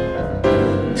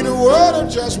in a world of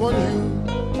just one hue.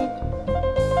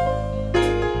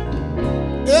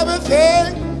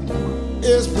 Everything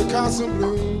is Picasso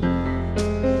blue.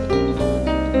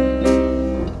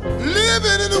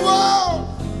 Living in the world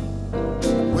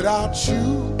without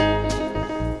you.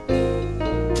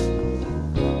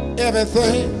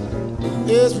 Everything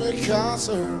is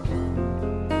Picasso blue.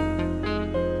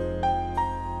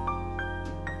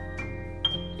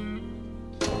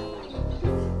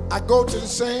 I go to the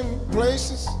same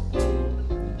places,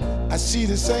 I see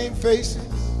the same faces.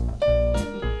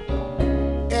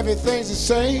 Everything's the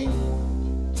same,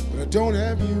 but I don't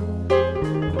have you.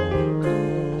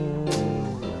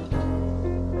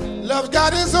 Love's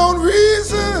got its own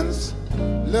reasons.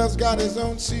 Love's got its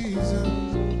own seasons.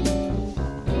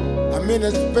 I'm in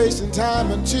this space and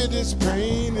time until this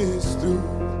pain is through.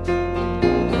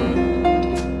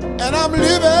 And I'm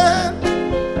living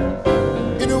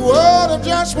in a world of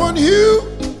just one hue.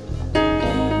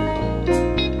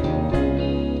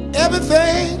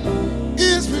 Everything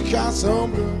is Picasso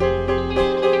blue.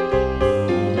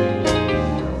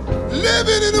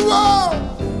 Living in the world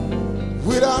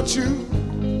without you.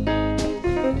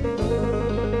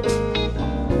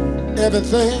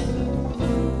 Everything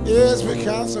is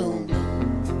Picasso blue.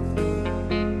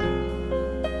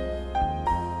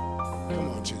 Come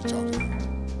on, Chief, talk to me.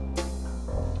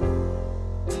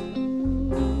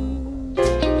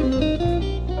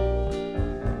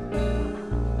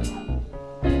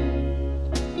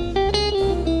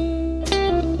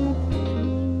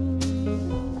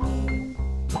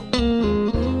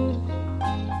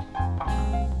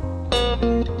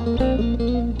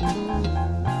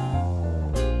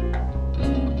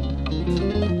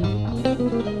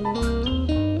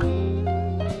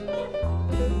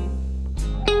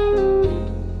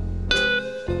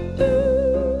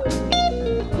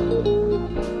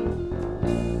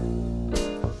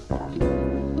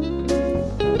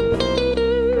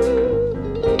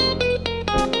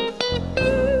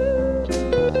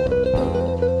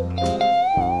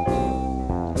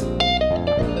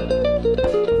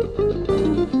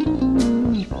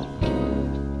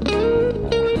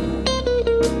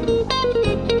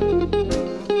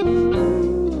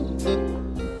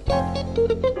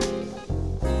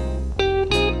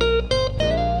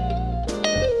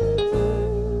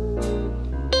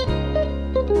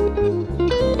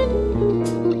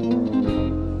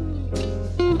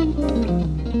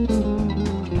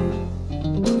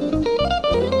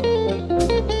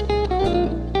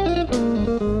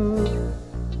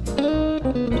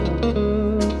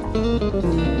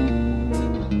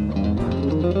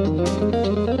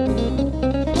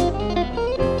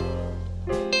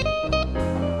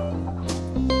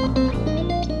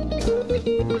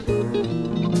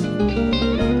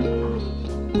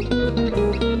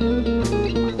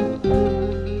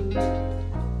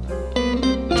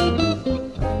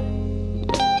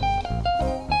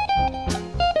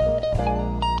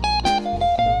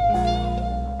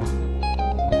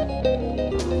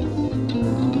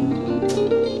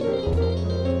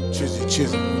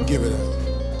 Give it up.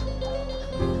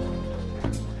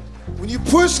 When you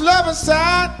push love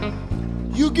aside,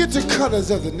 you get the colors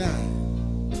of the night.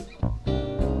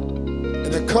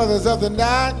 And the colors of the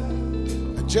night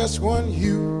are just one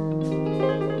hue.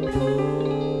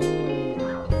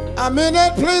 I'm in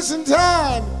that place and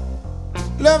time.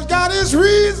 Love's got its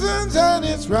reasons and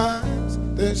its rhymes.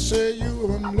 They say you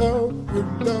are in love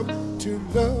with love till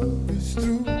love is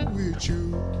through with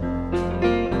you.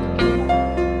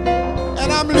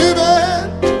 And I'm living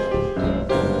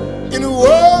in a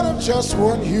world of just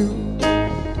one hue.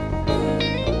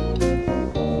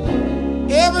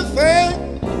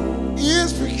 Everything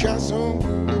is Picasso.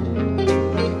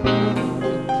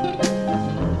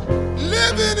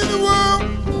 Living in a world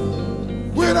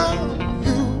without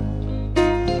you.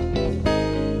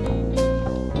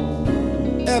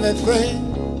 Everything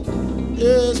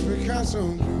is Picasso.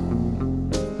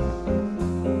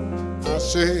 I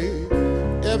say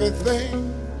everything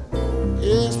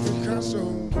is Picasso.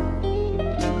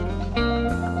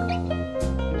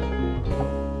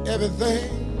 Everything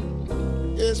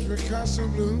is Picasso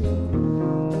blue.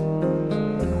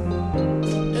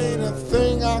 Ain't a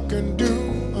thing I can do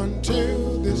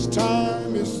until this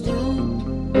time is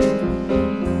through.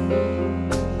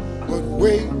 But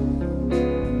wait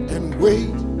and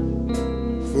wait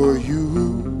for you.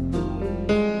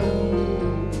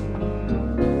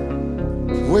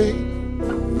 Wait.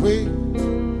 Wait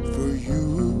for you.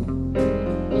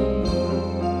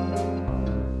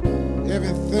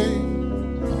 Everything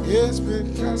is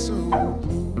Picasso.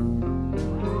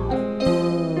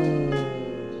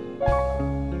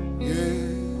 Yeah,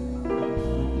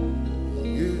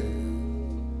 yeah.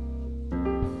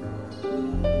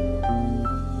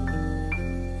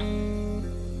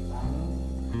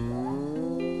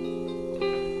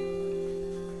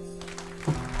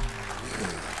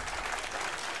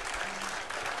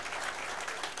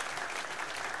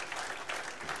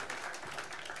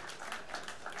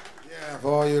 For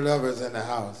all you lovers in the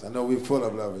house. I know we're full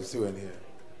of lovers too in here.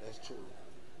 That's true.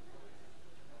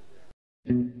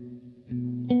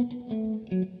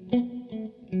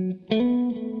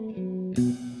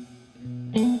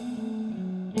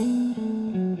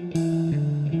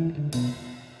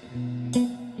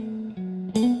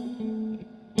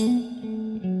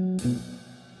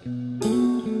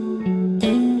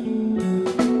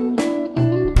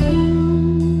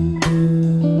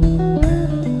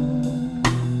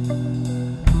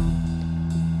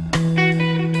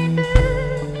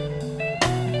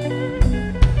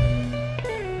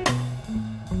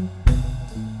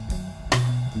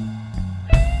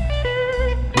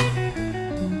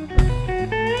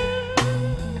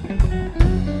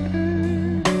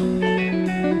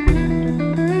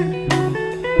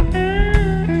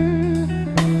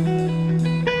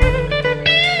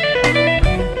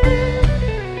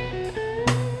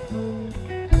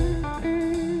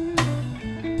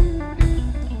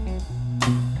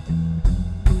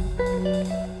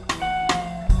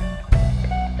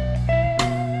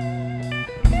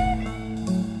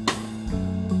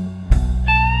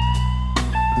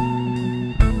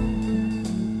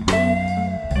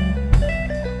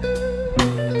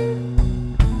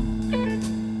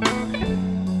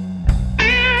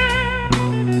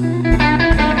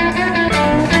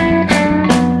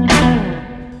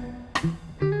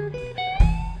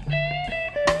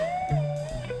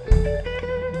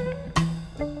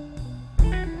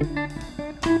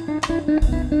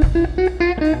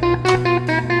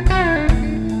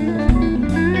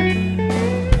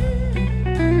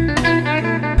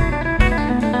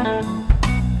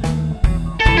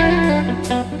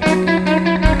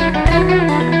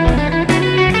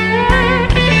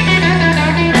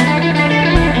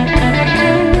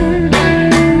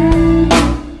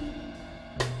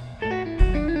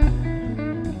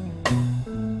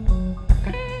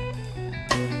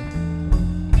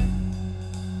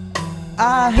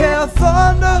 I hear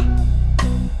thunder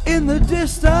in the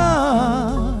distance.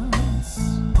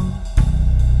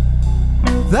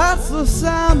 That's the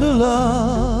sound of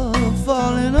love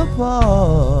falling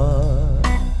apart.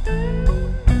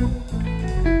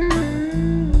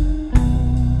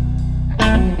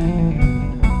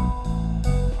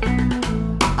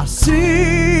 I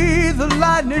see the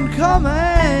lightning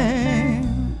coming.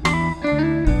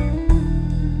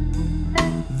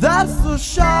 That's the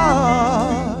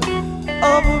shot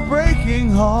of a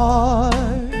breaking heart.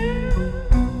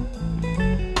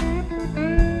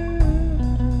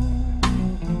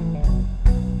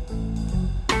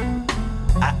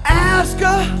 I ask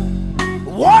her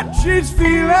what she's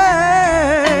feeling.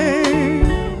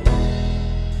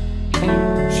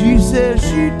 She says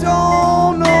she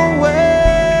don't know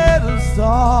where to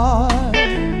start.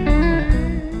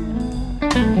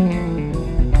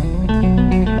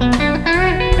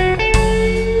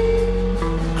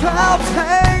 Clouds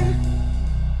hang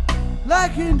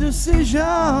like indecision,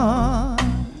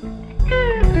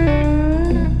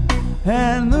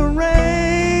 and the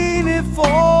rain, it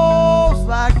falls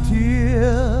like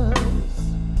tears.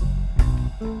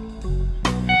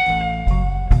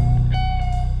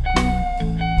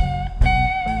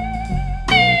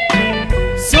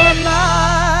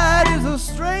 Sunlight is a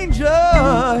stranger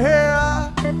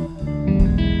here,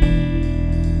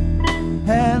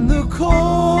 and the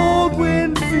cold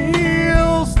wind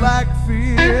feels like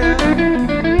fear.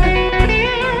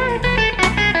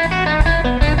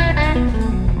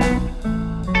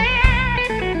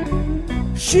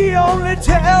 She only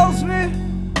tells me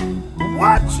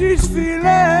what she's feeling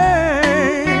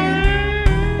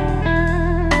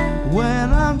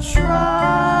when I'm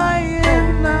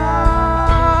trying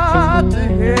not to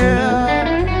hear.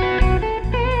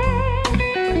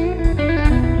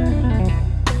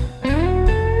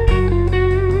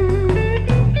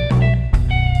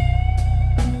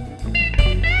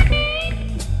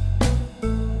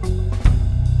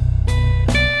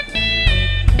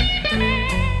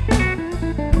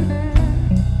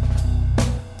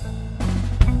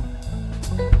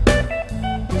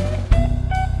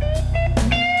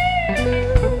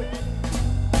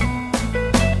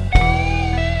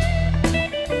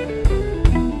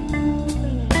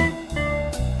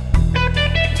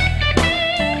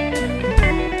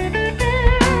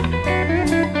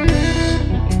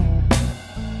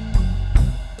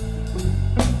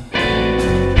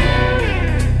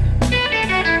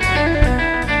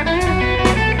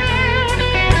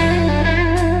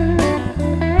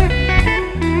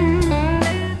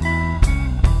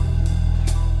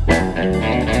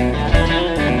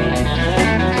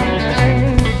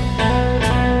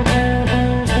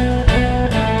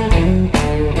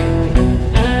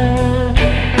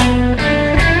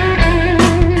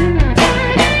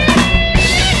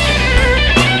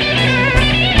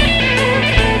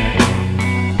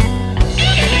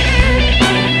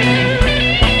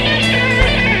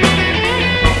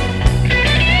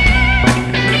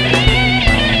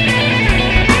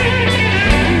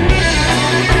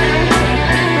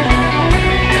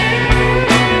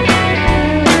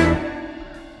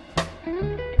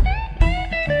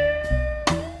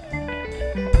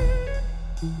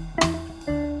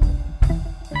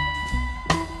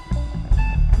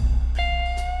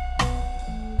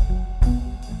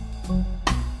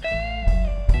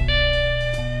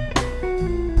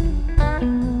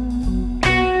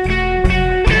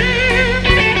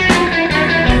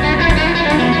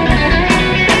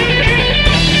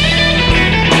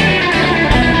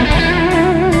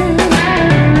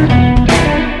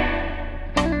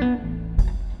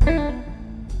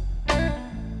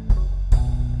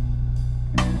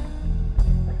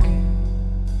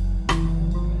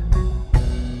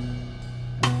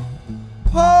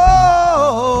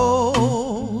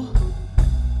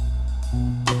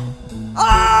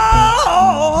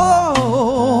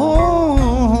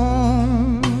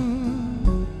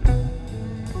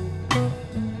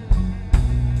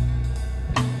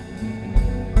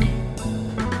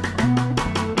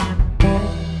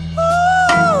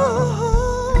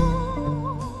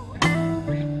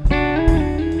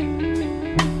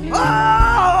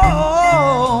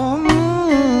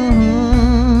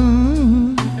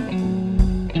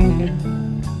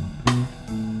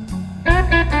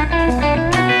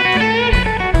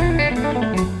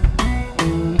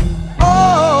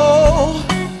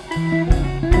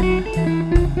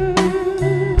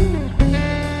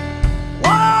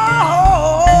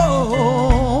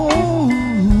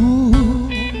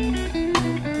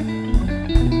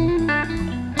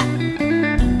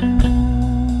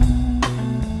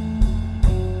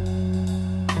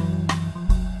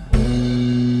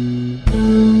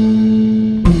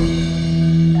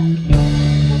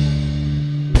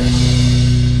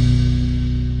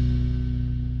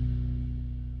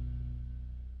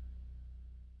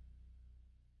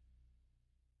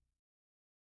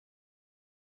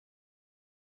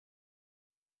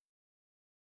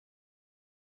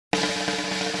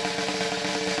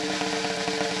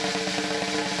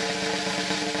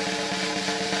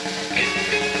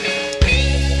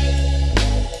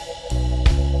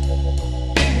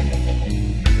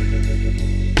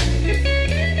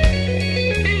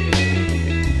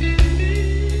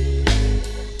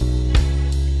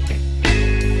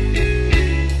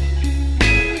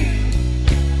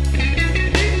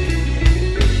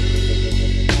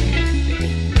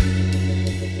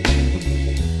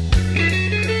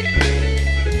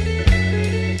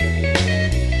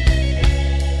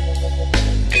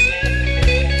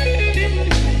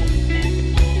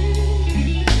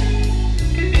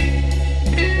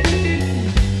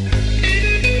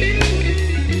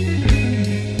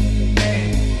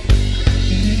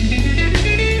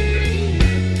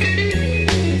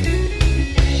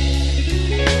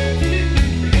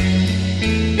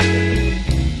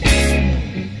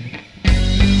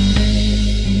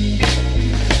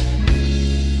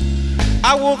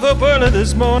 I woke up early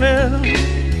this morning.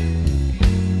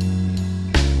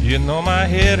 You know my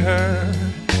head hurt,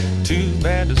 too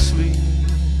bad to sleep.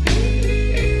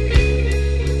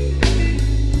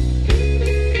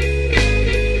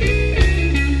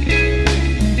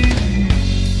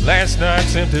 Last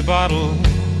night's empty bottles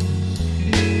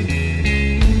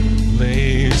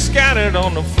lay scattered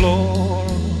on the floor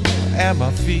at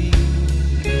my feet.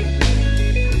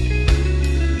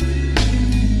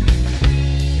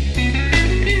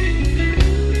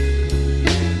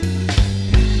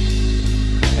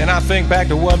 And I think back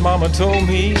to what Mama told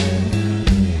me,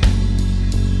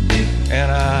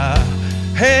 and I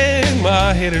hang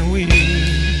my head and weep.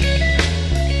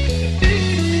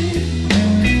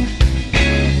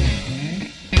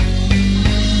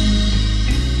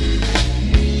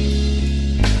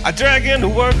 I drag into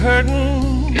work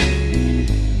hurting.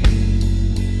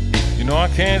 You know I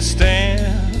can't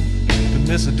stand to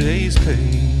miss a day's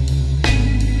pay.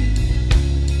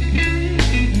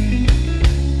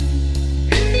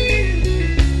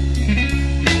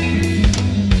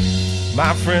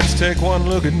 My friends take one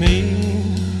look at me,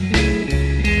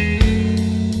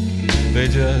 they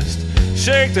just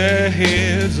shake their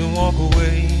heads and walk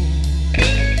away.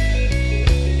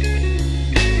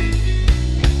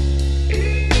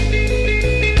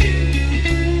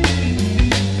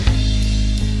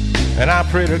 And I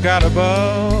pray to God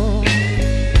above,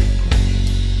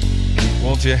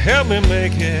 won't you help me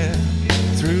make it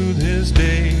through this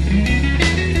day?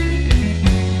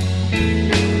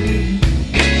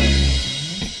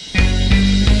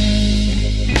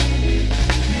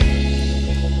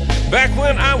 Back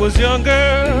when I was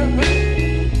younger,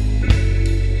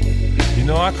 you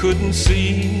know I couldn't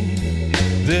see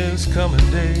this coming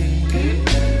day.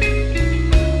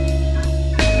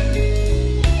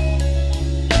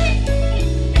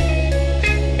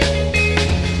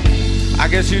 I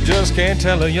guess you just can't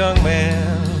tell a young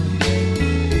man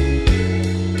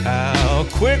how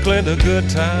quickly the good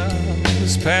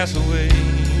times pass away.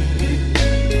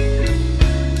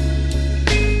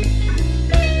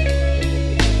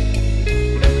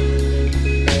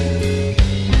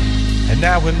 And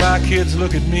now when my kids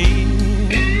look at me,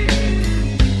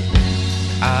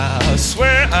 I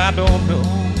swear I don't know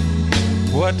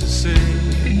what to say.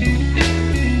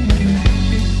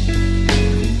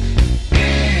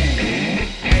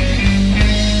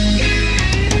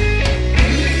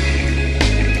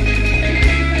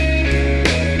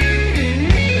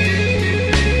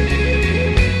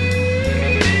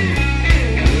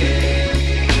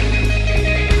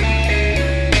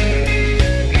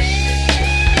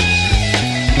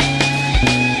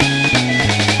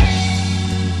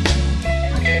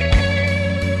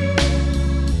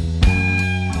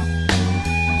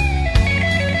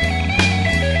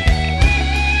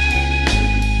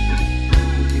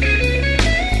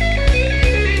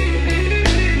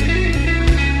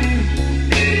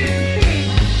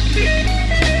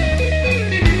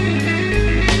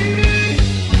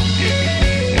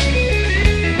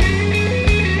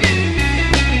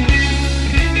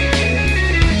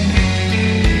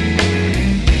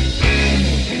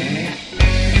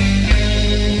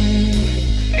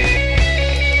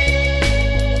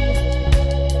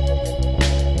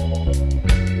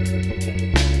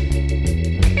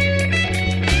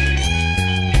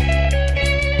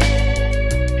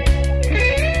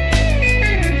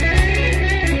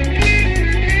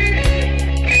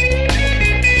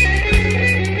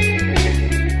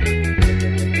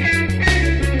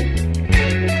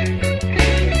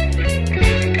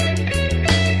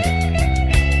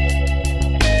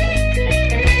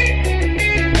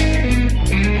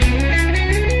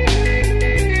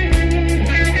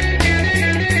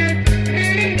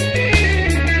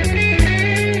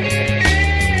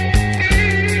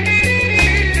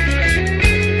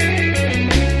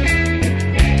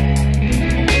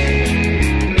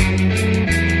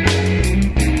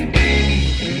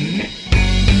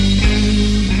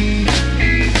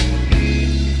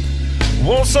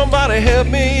 Somebody help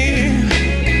me.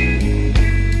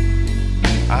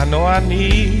 I know I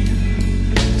need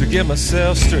to get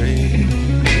myself straight.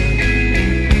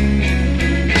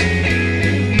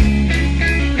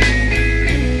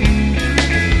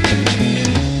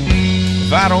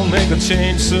 If I don't make a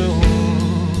change soon,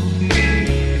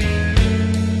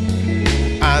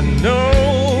 I know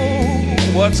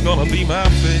what's gonna be my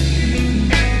fate.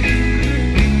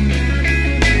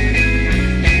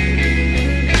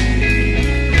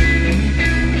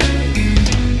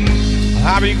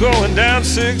 I'll be going down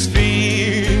 6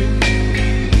 feet,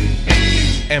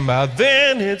 and by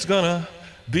then it's gonna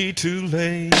be too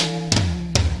late.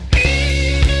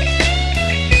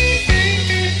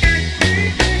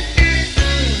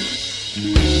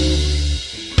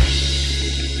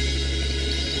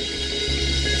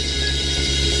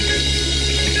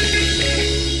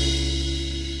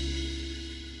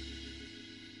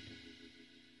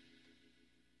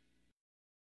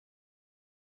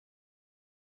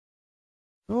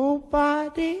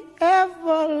 Nobody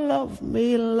ever loved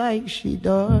me like she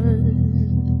does.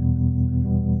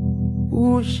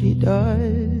 Ooh, she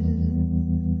does.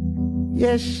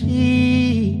 Yes,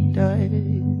 she does.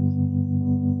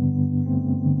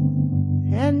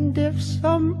 And if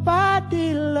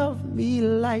somebody loved me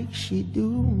like she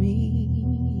do me,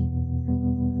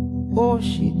 oh,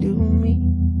 she do me.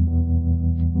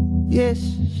 Yes,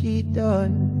 she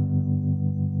does.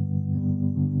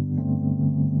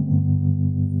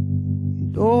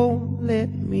 Don't let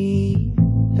me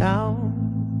down.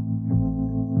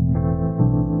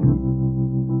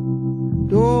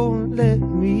 Don't let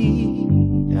me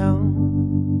down.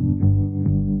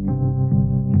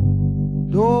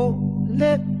 Don't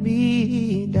let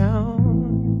me down.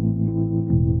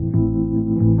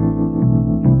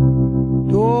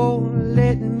 Don't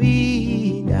let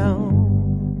me down.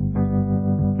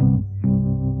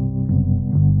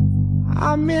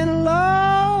 I'm in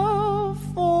love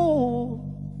for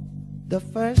the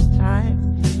first time.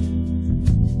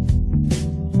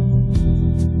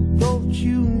 Don't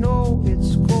you know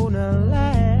it's gonna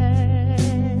last?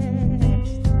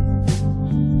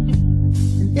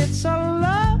 And it's a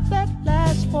love that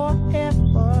lasts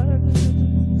forever.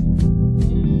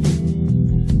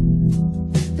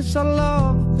 It's a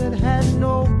love that had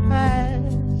no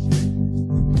past.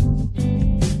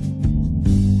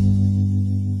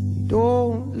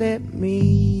 Don't let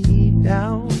me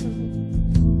down.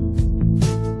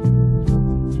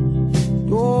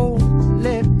 Don't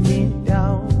let me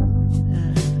down.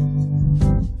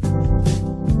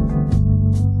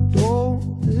 Don't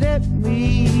let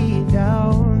me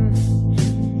down.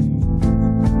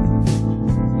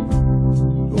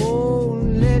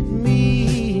 Don't let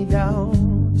me down.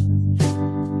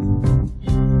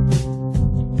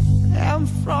 And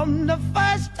from the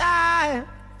first time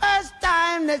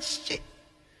that she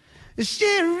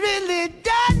really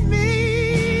done me.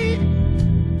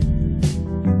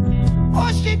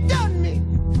 Oh, she done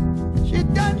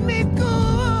me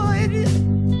good.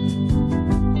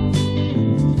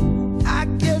 I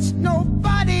guess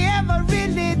nobody ever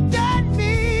really done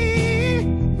me.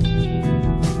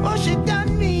 Oh, she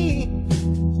done me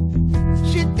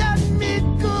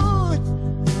good.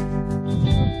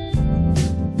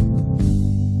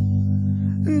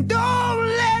 Don't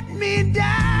let me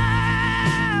down.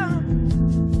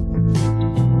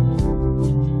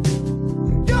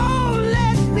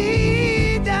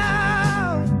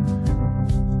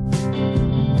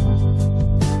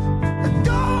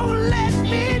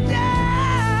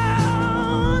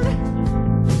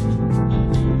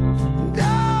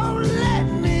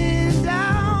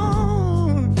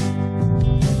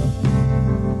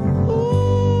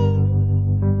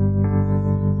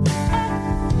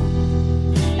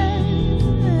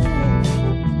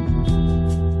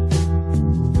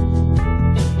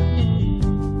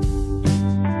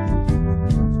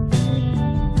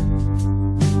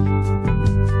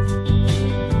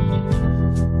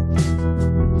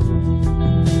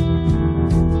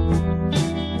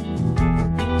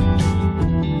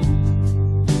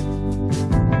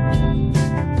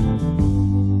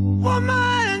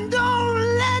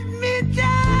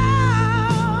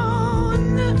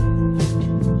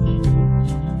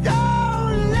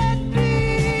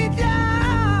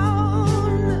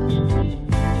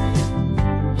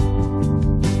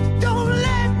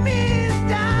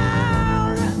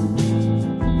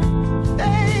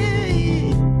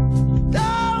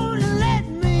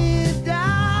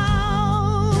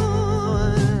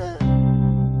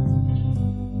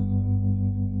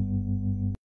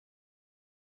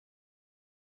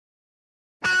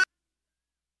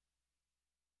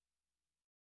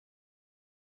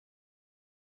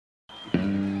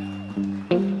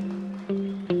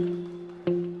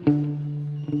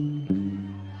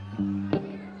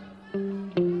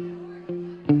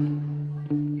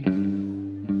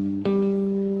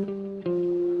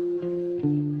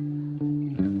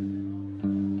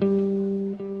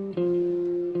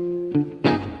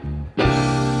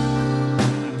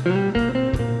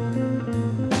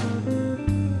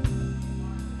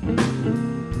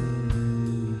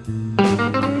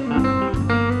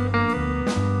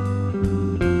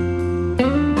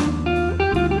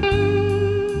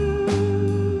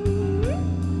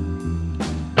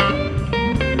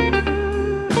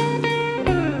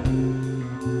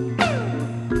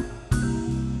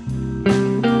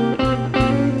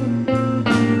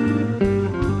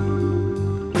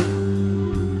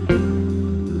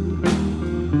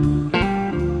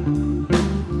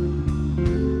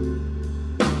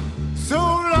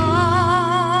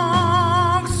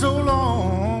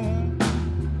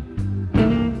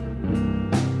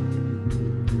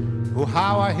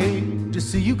 how I hate to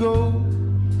see you go.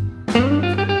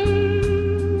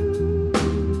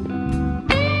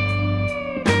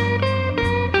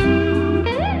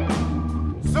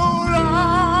 So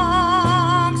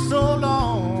long, so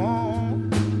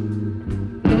long.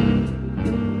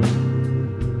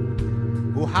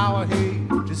 Oh, how I hate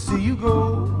to see you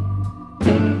go.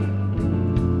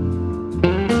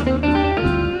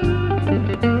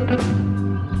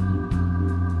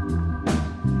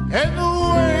 And the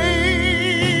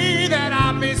way that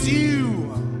I miss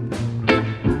you,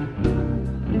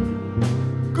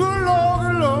 good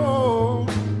Lord,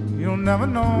 you'll never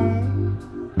know.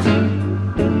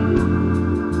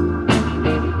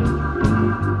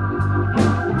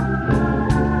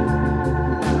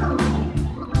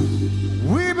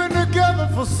 We've been together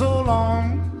for so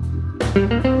long.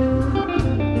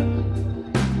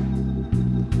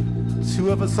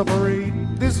 To ever separate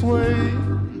this way.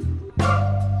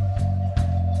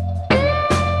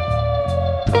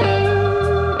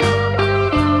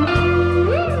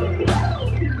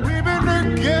 We've been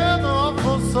together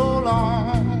for so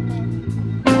long.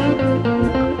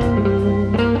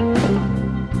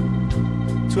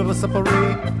 To ever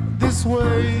separate this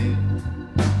way.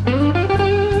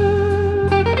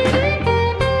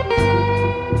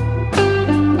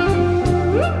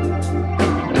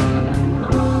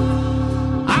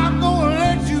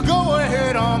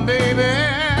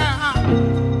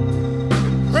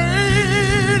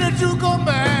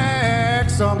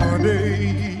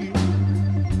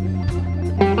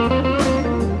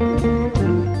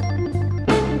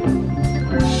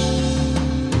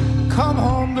 Come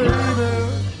home, baby.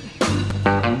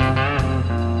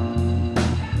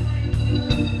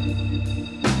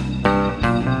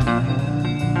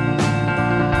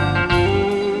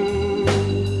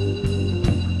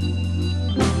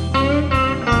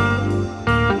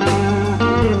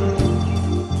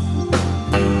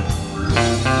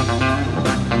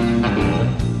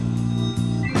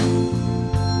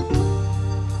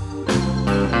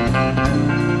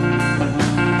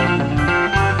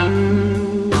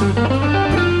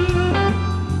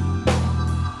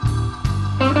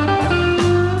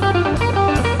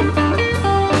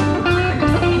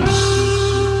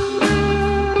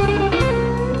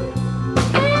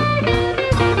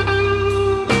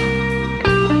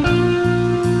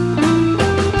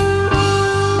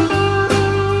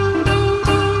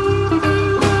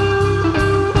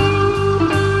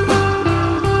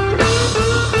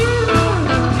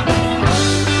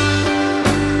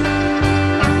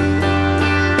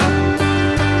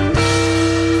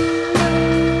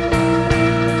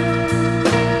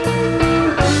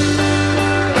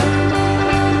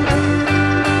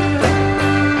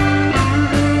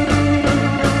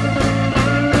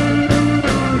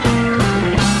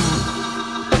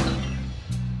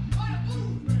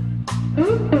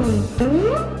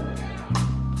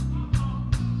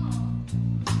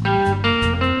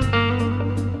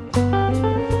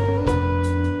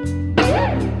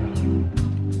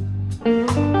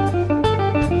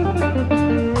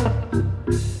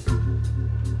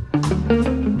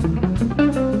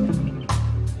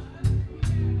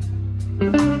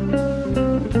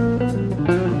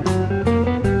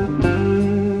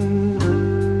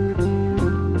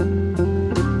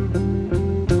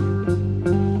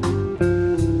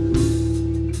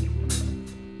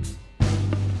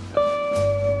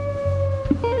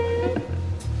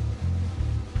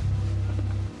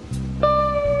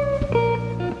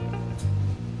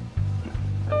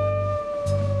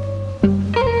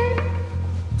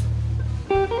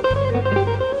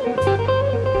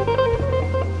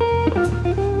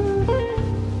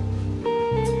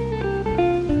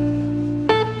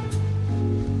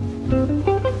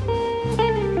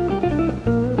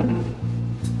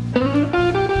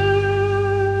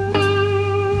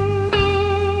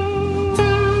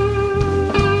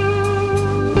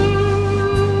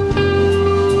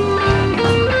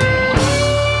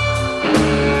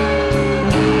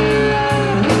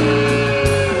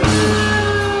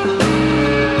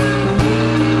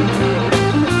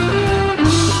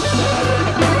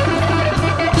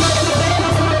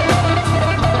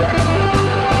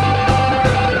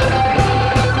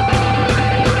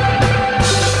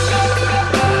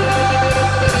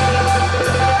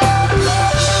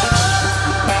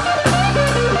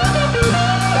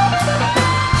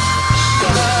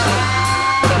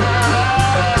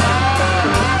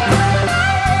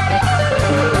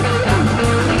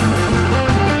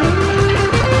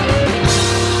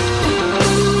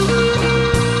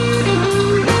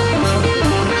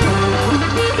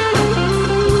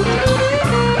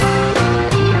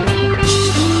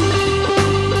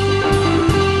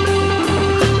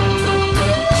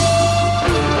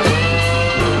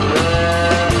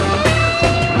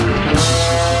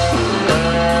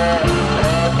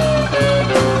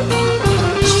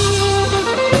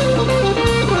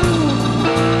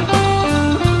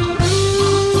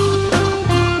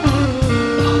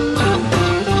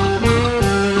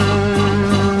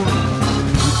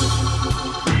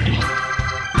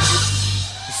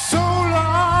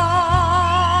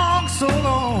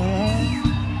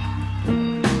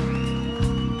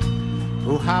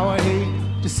 how I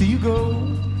hate to see you go.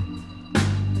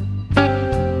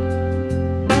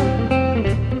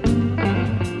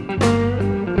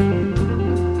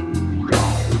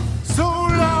 So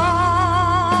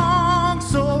long,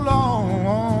 so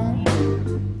long.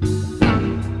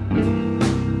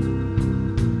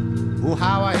 Oh,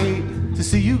 how I hate to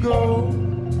see you go.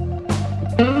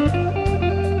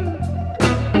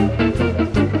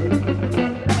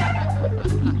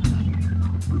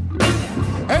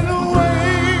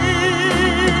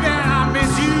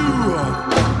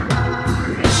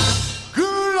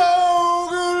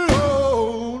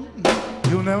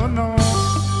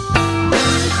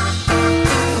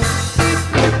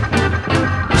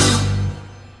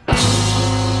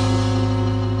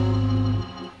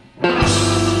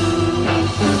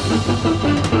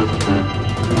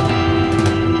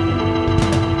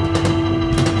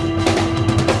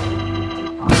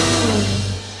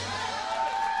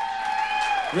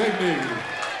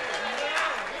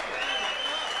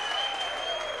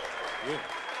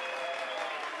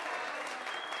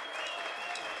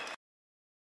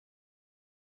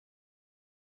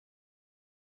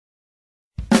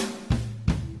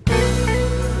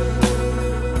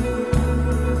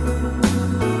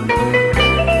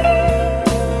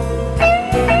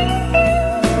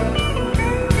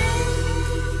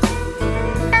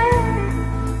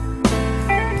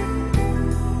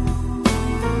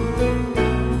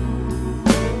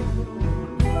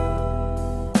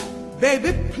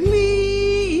 Baby,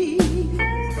 please,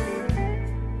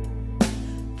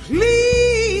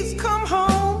 please come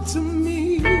home to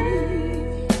me.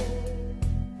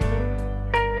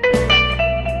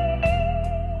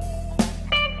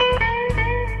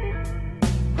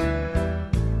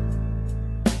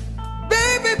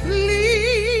 Baby,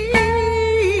 please,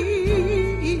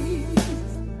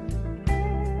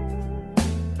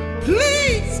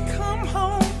 please come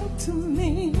home to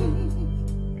me.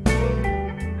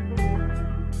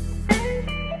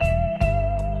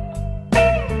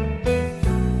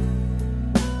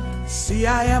 See,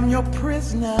 I am your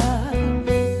prisoner,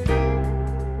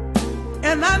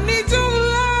 and I need your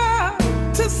love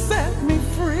to set me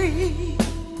free.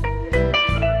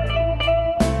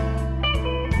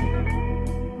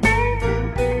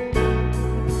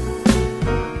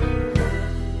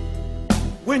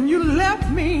 When you left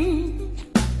me,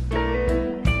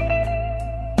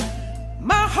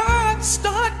 my heart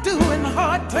started doing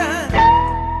hard time.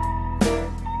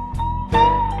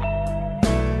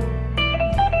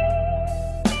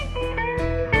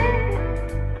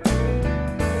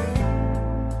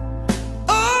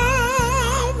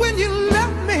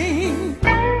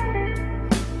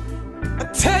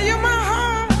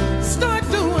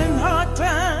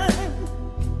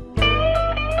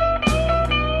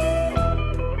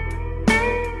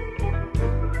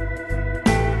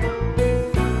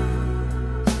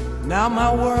 Now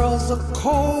my world's a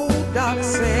cold, dark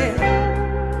sad.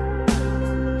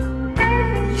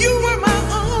 You were my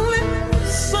only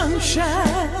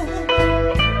sunshine.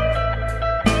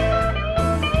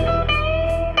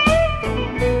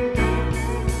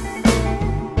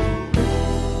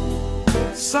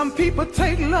 Some people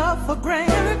take love for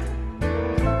granted.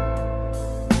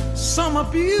 Some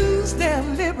abuse their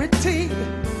liberty.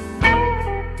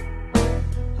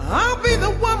 I'll be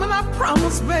the woman I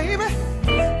promise, baby.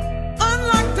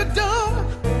 Unlock the door,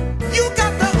 you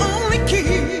got the only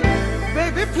key.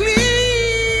 Baby, please,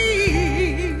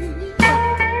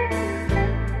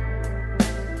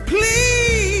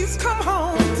 please come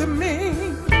home to me.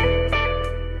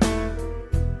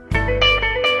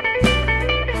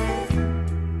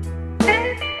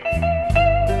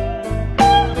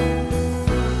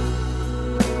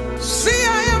 See,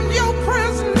 I am your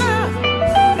prisoner,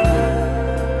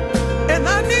 and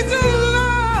I need your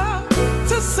love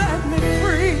to set me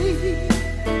free.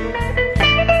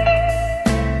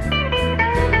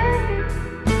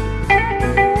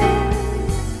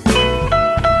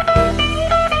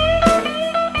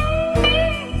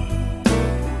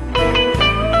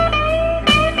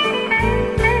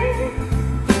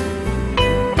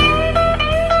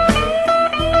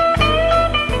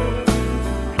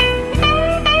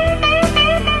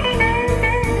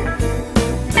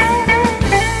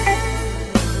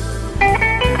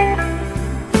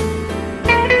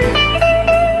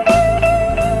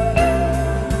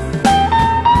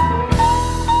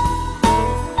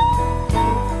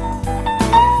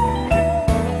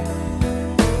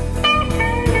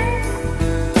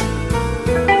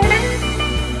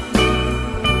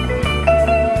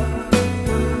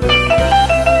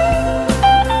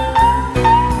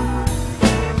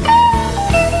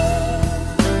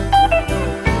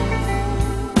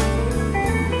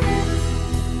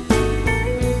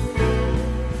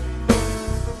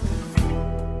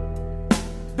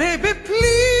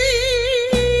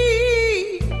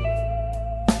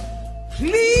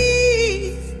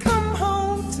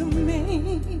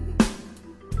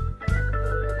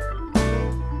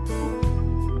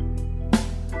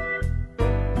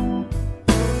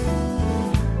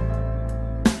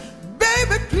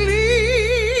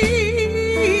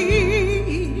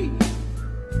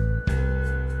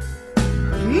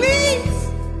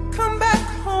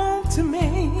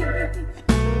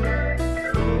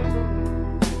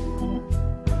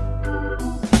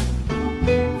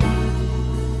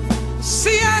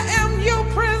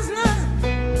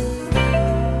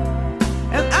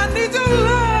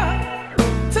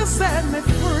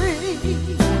 me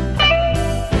free.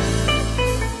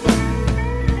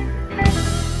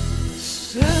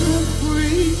 Set me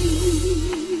free.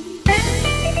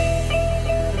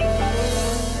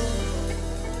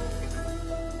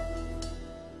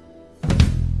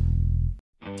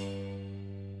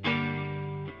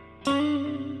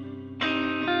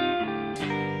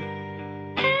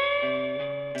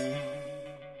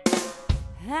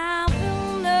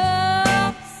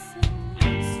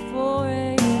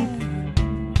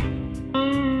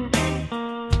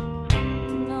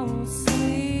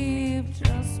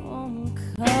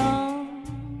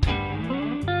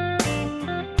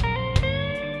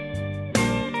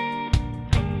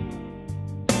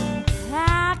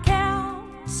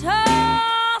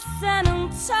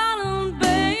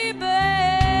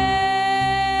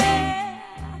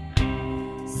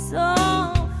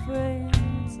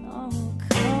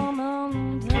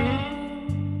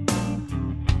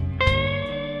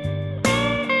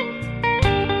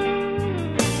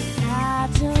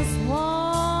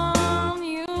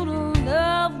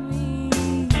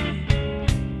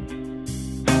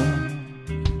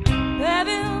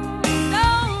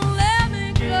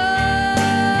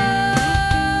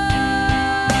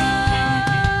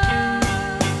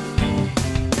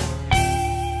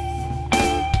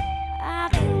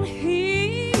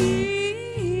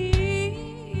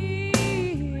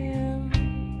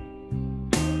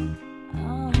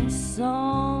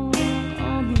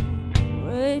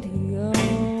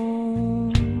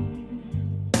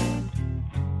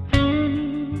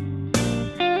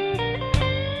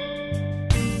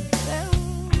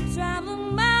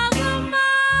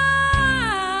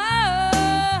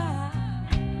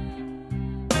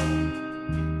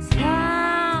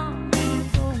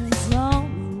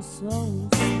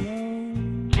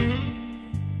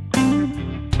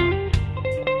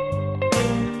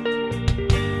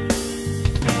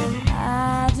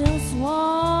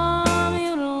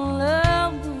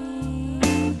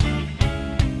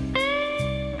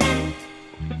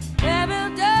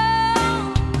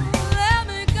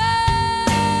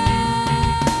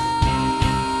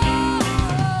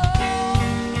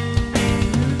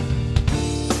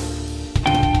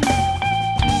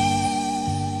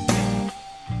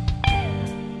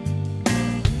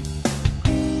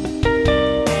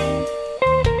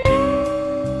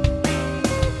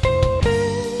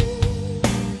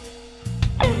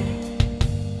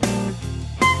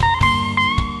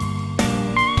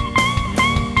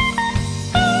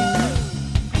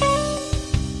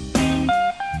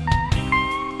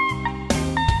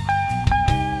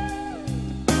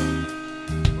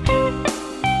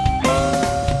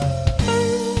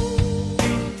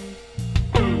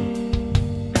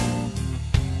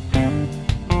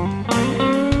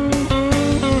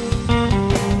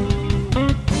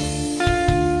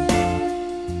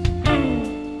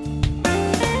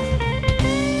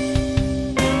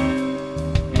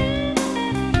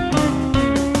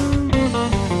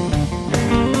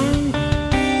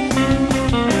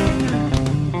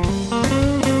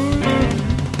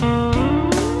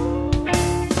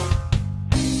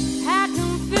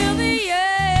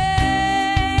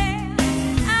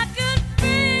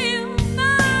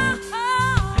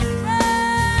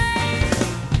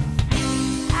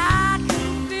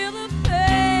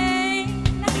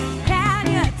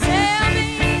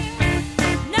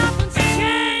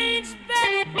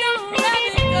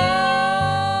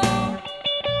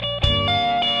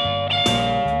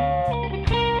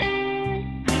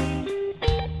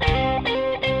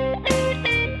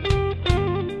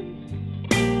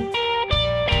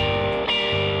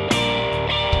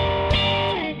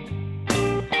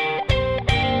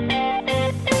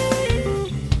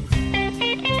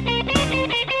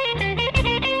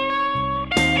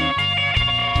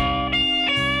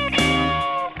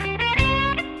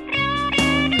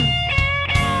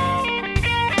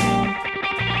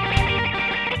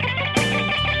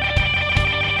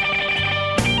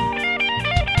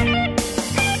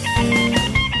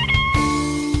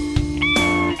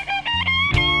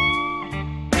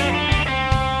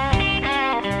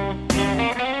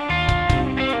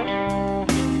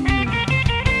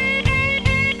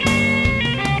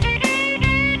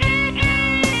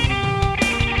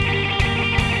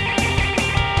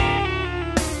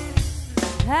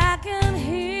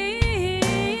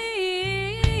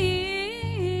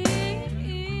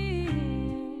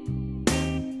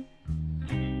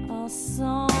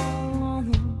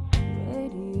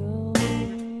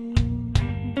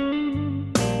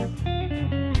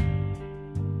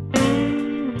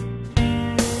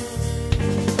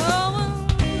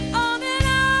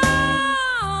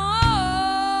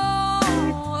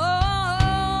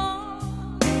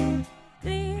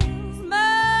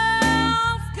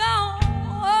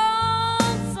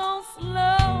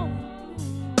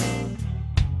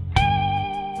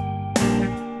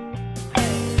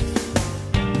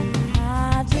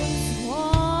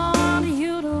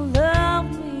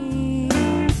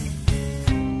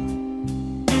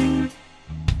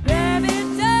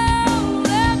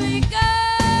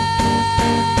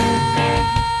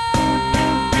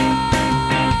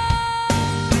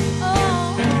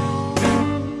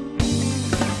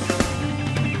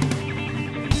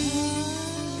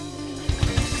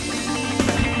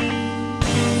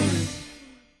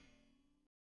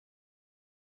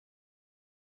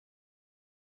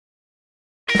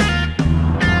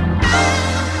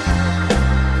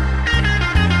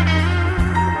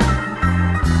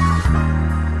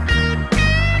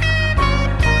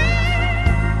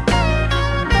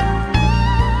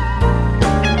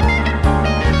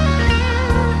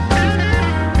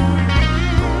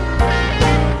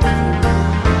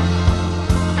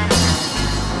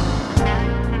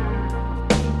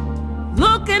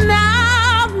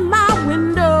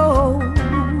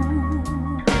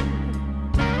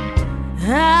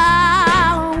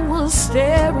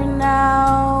 staring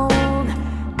out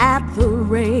at the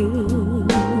rain.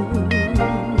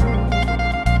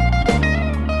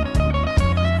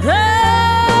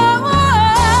 Oh,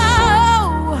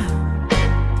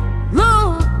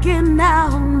 looking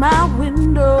out my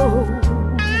window.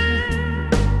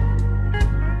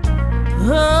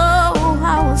 Oh,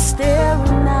 I was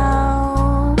staring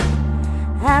out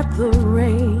at the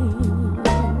rain.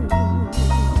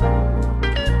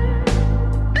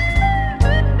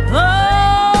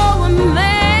 Oh, and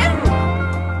then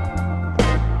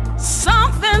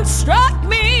something struck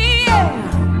me,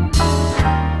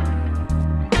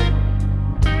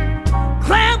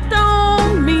 clamped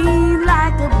on me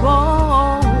like a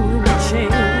ball and chain.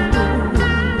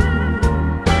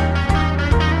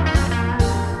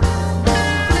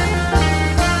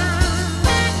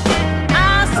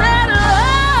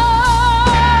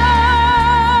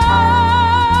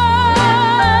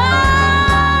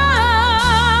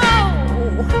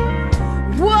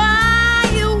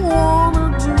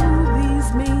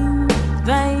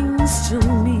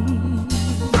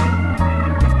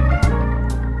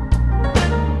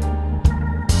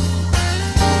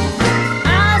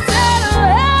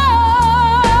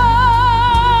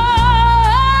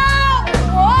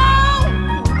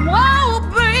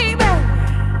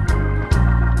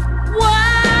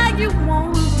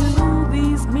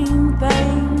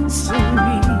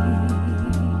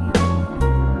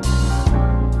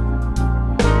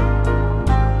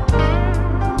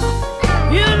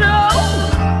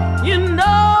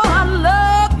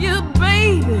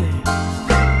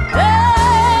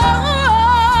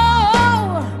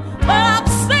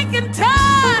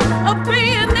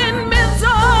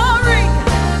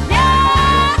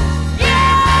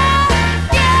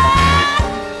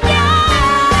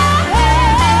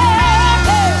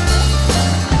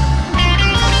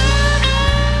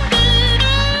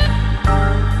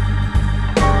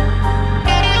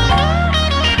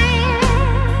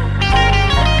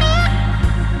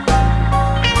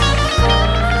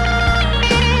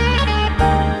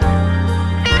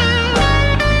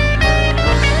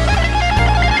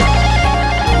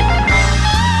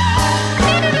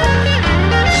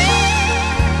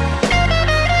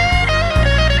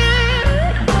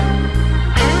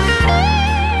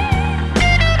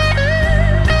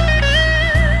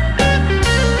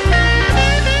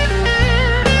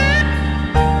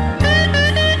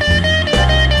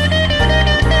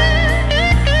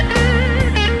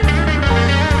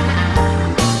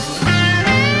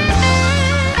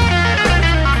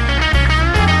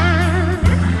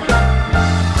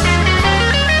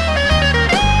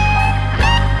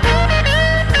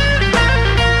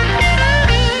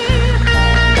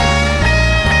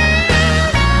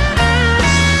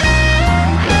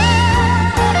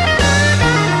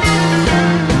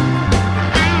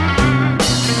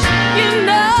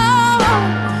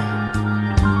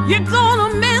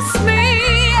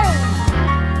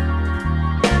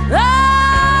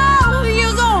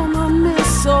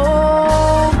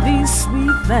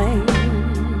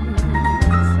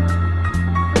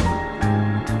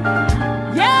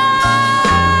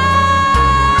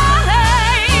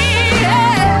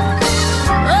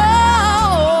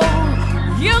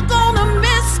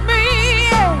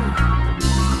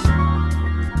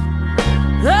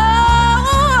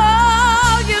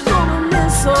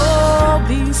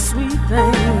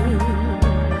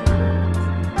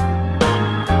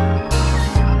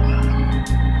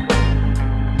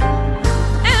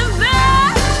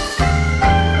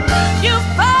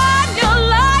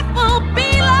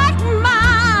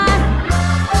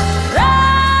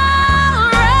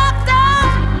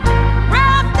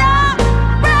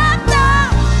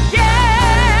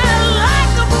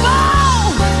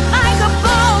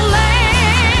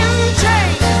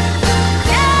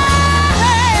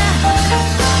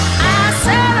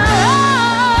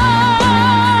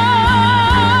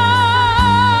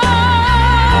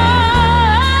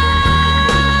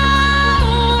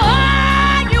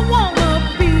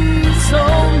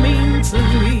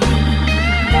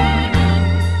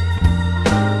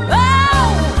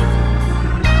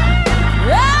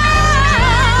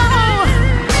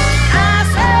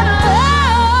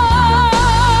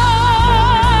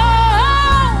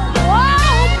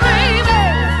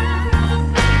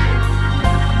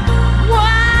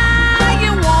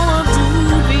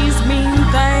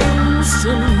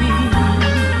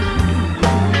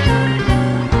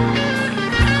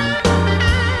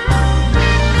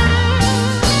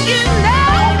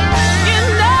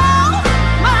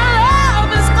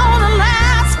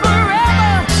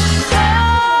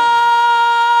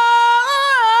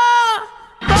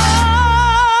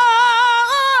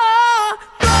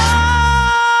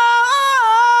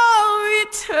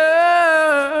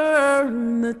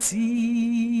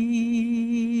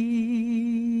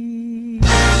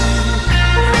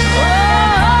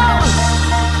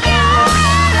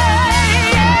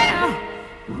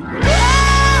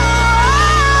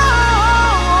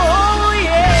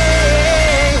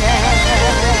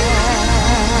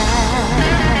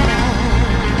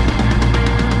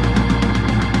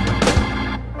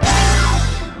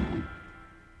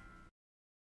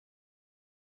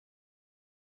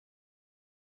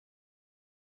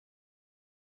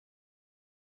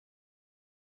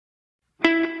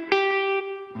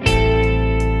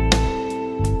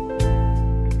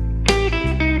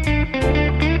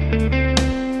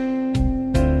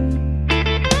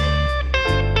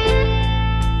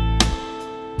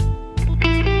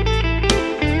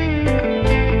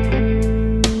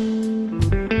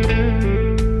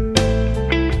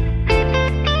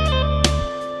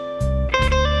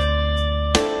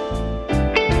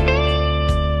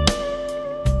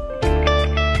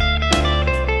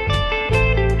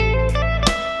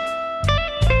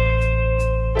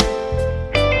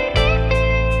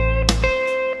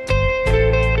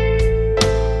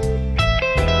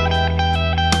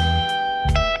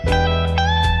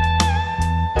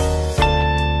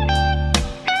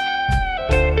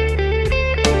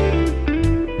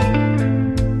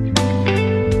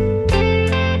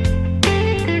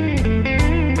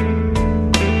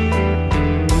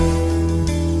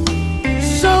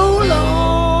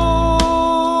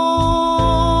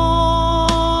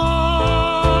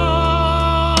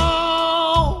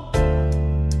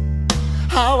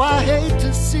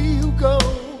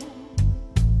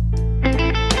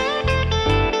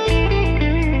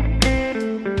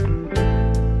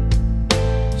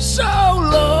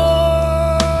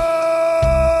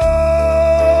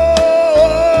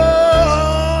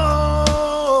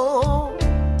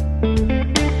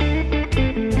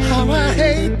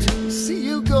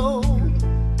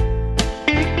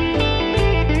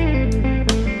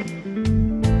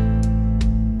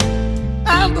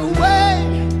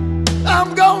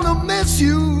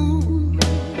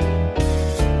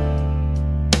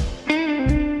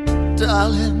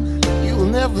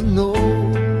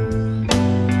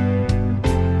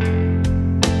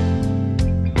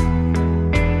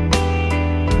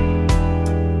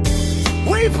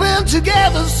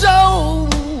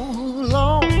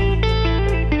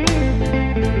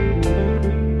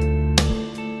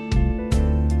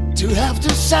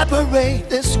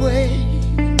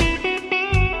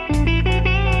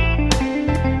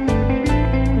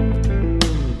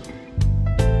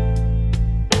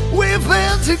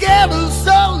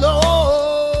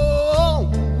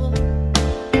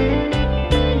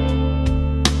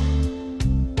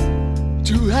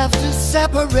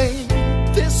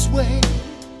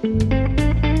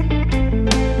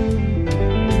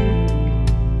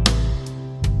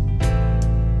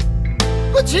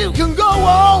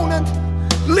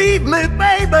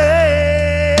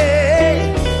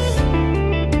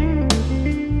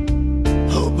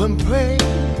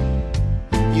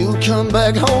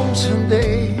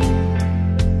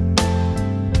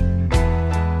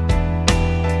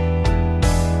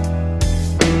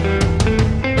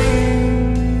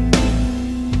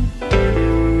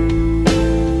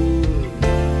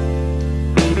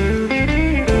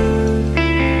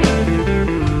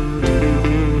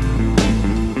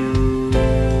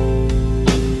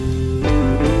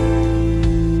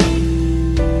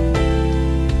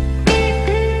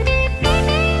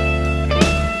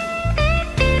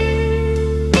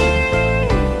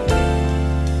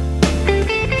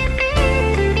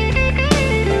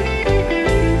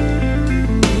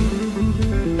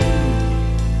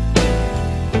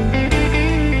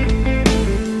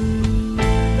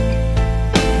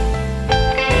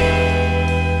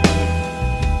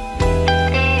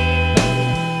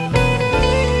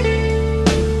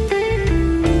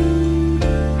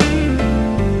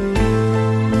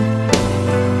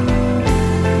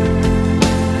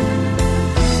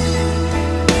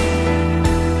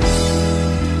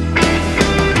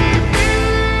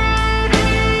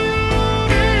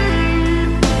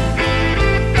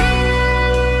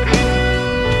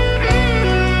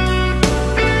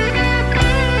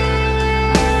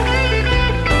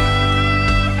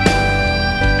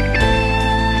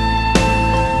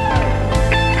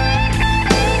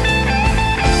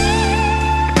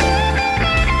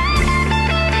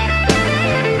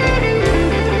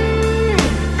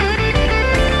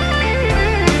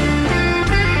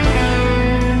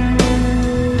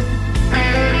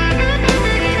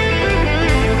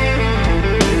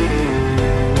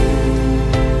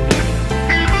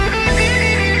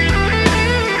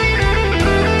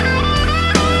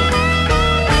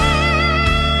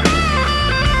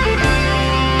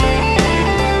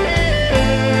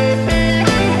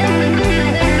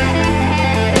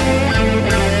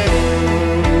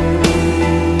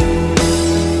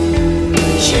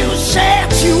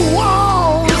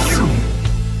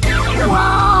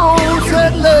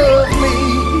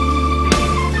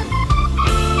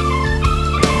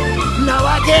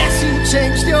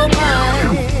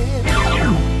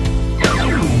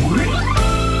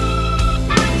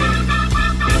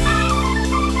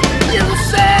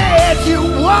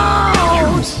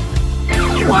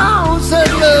 wants to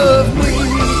love me.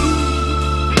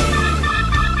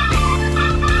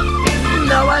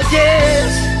 Now I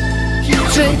guess you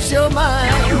changed your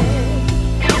mind.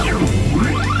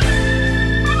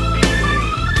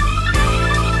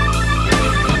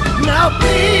 Now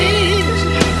please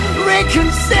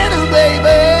reconsider,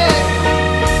 baby.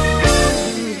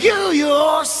 Give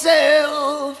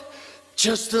yourself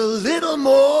just a little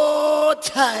more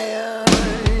time.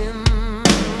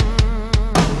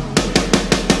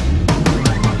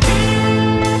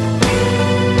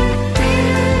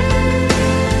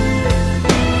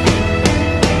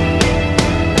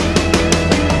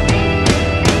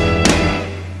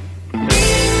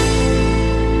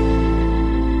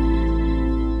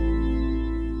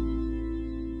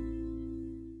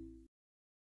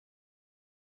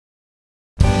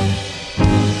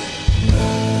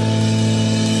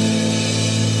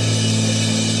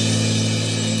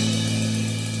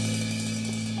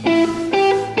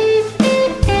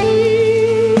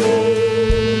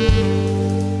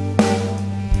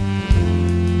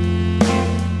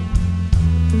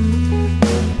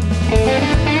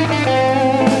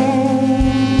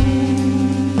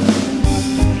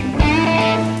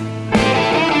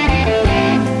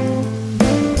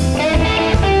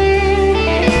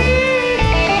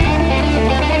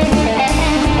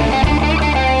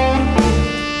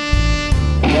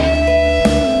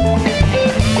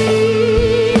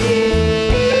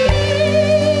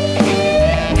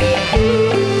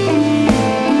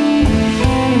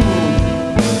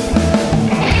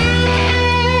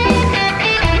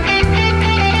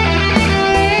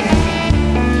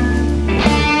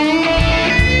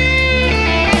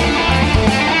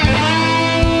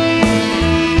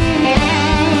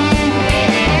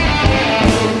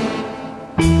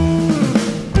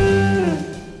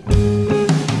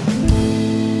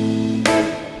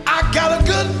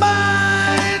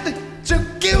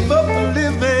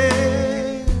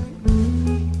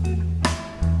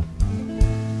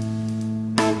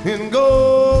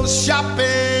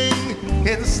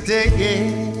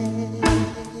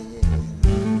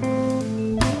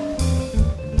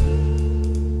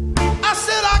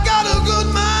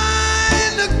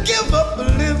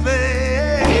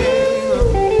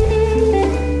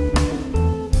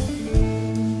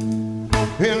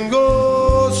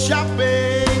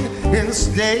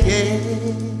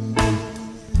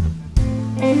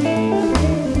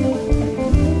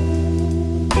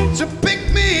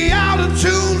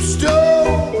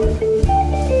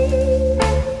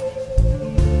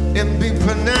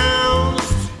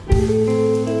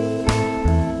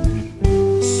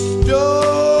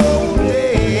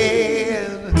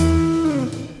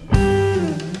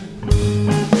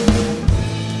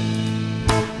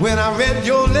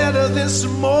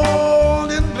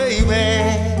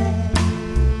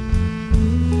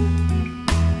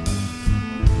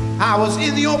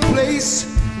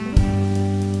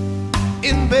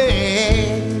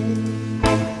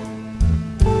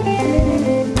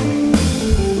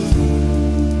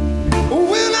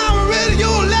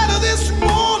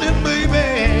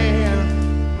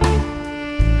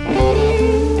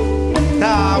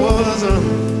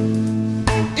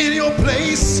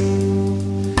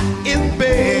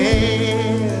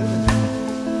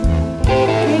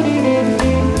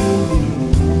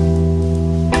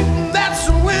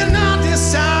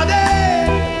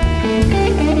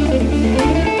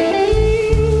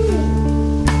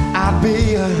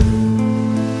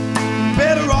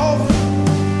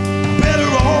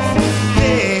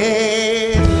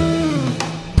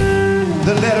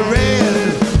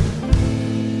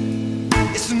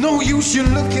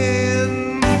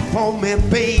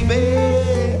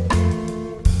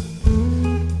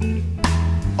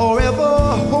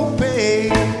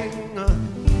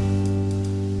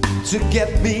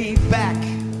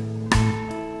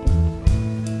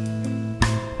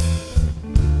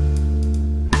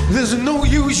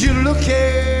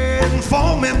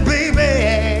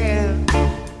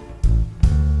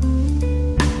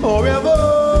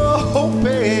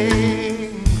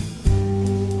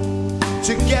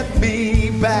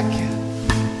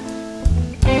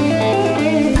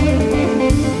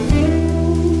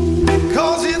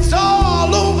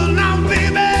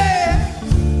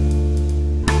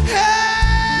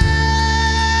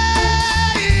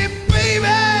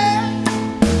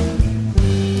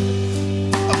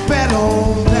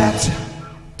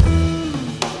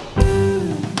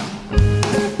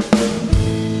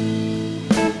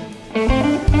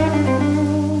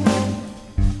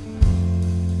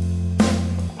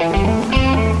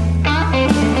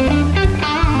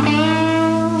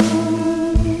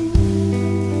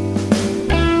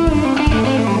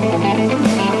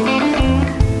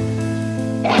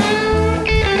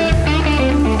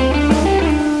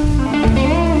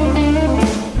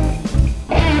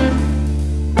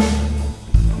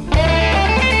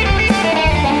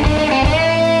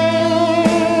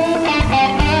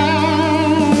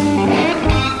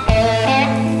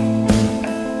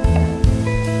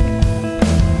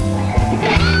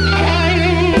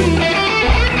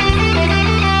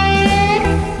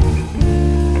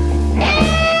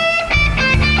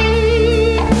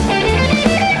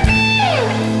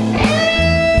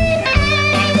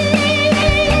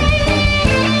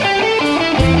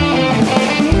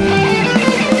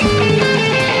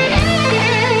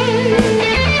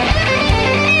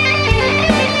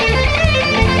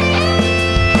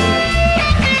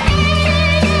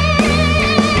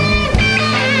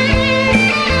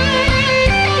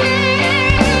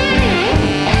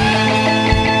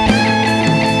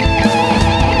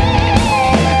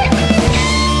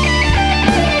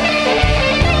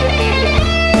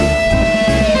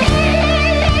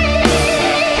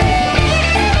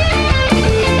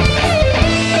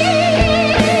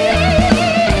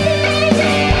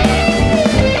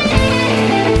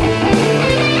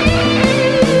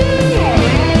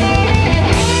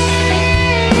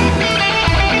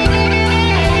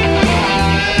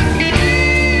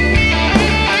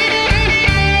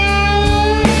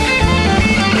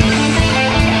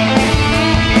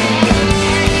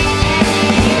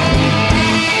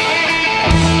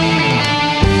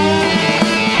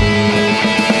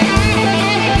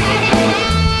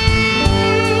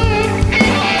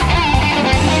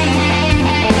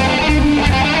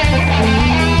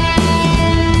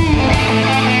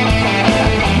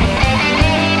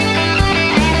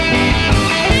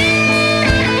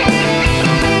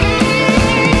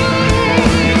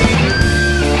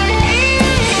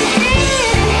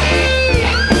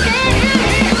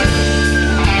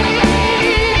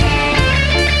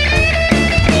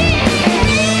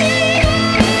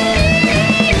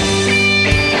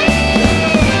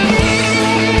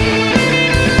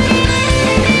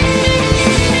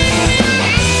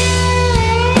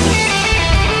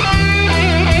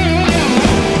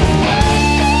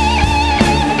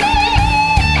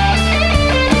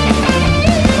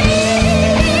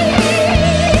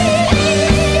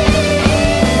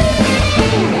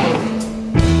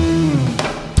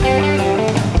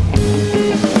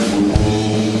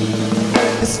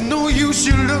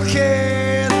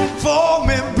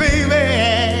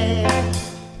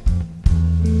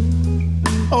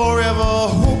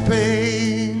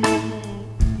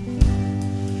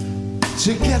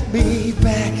 to get me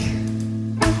back.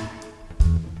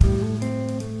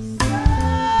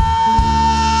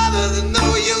 There's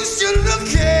no use you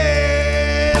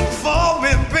looking for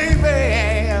me, baby.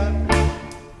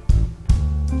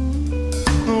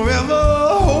 Ever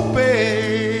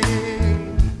hoping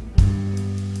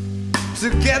to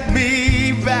get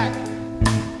me back.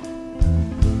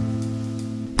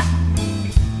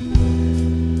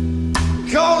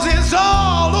 Cause it's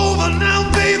all over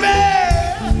now, baby.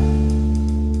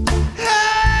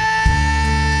 Hey,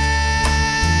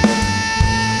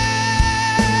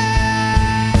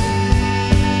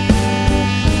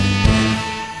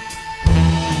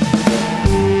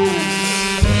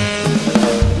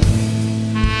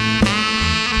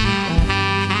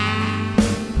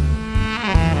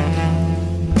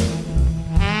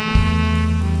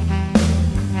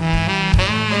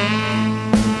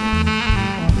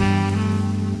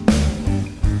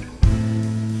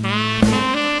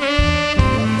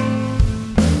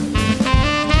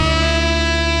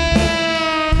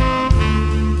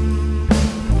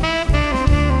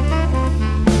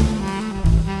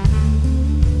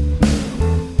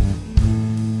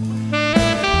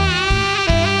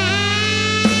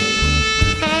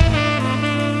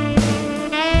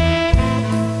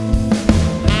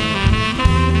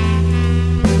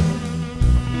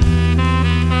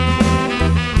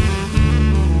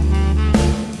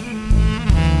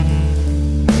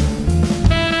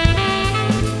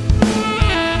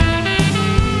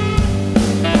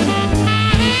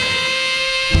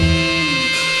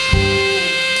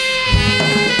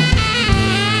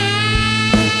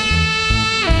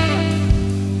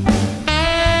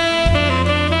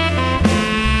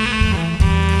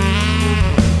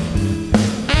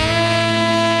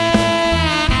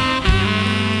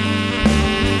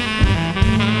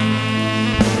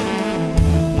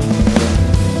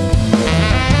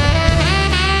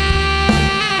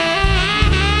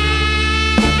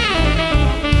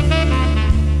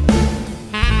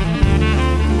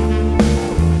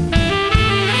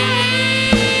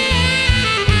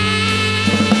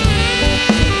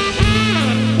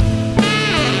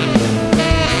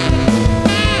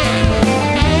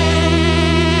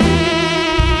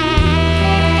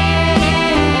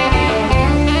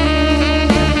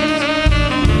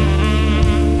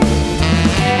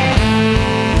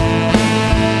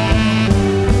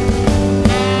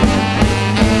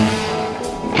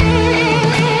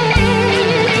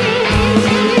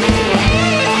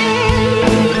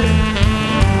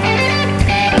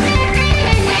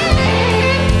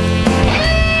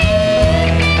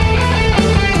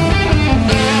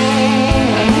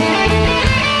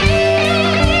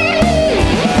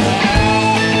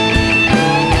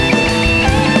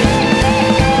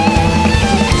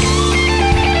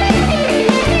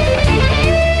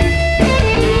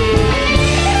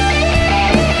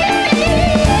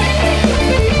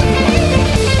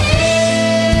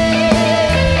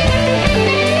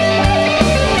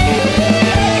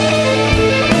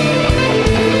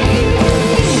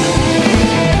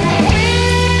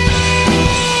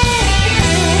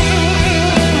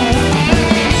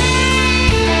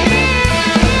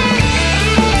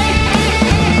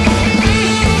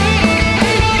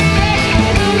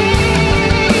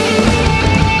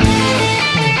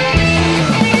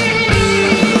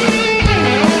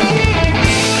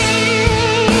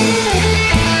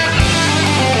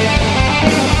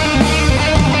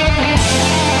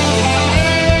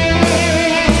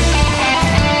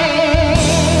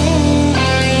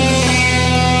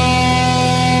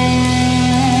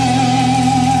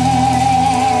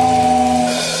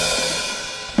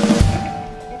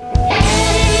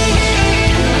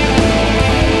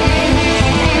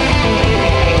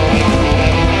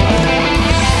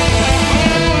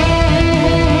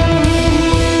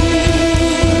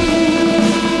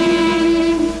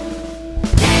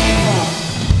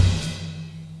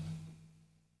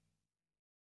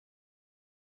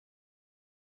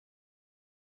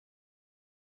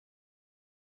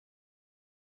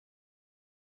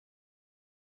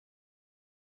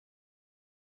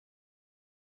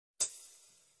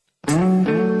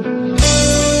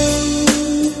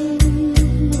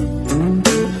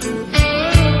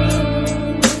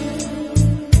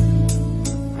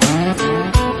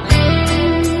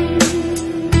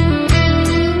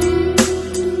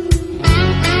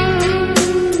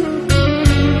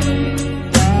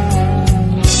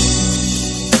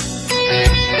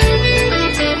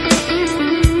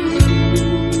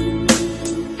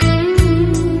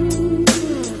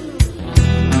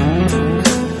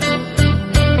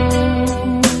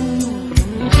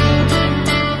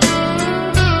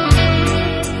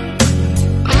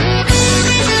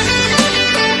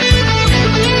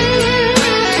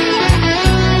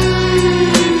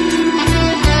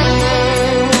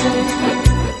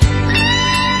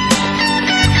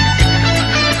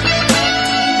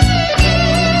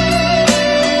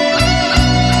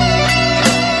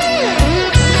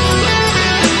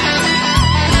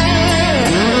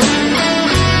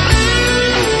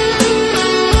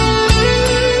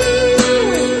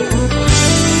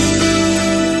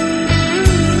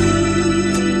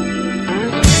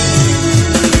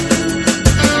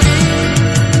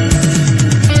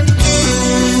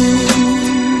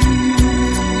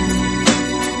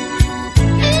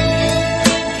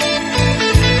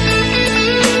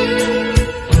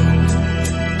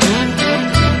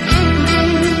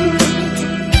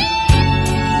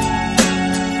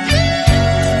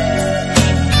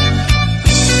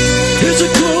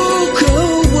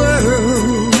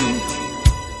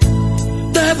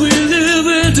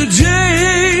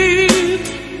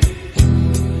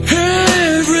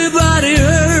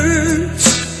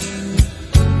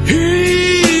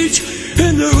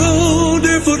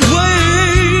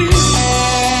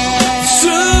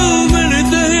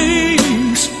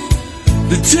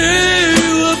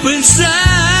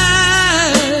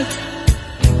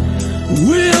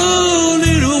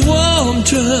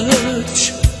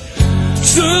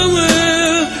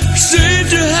 somewhere safe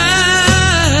to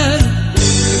hide.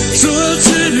 So I'll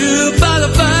sit here by the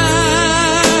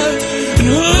fire and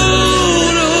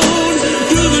hold on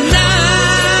to the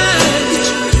night.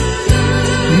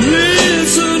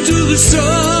 Listen to the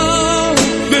song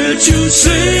that you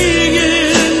sing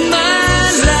in my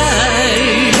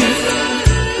life.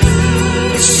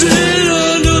 Sit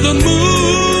under the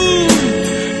moon,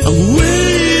 I'm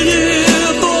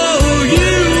waiting for you.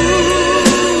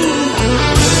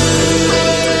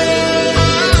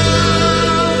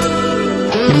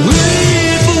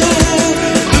 Wait for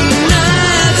the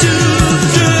night to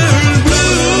turn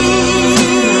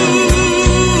blue.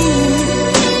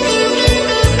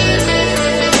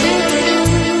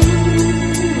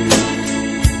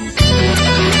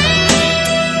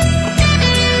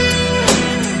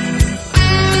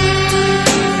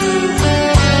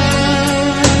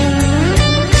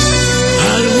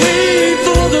 I'd wait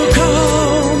for the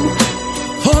calm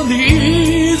on the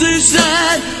easy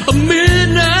side of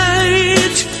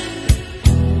midnight.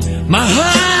 My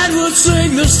heart would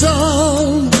sing the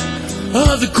song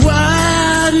of the quiet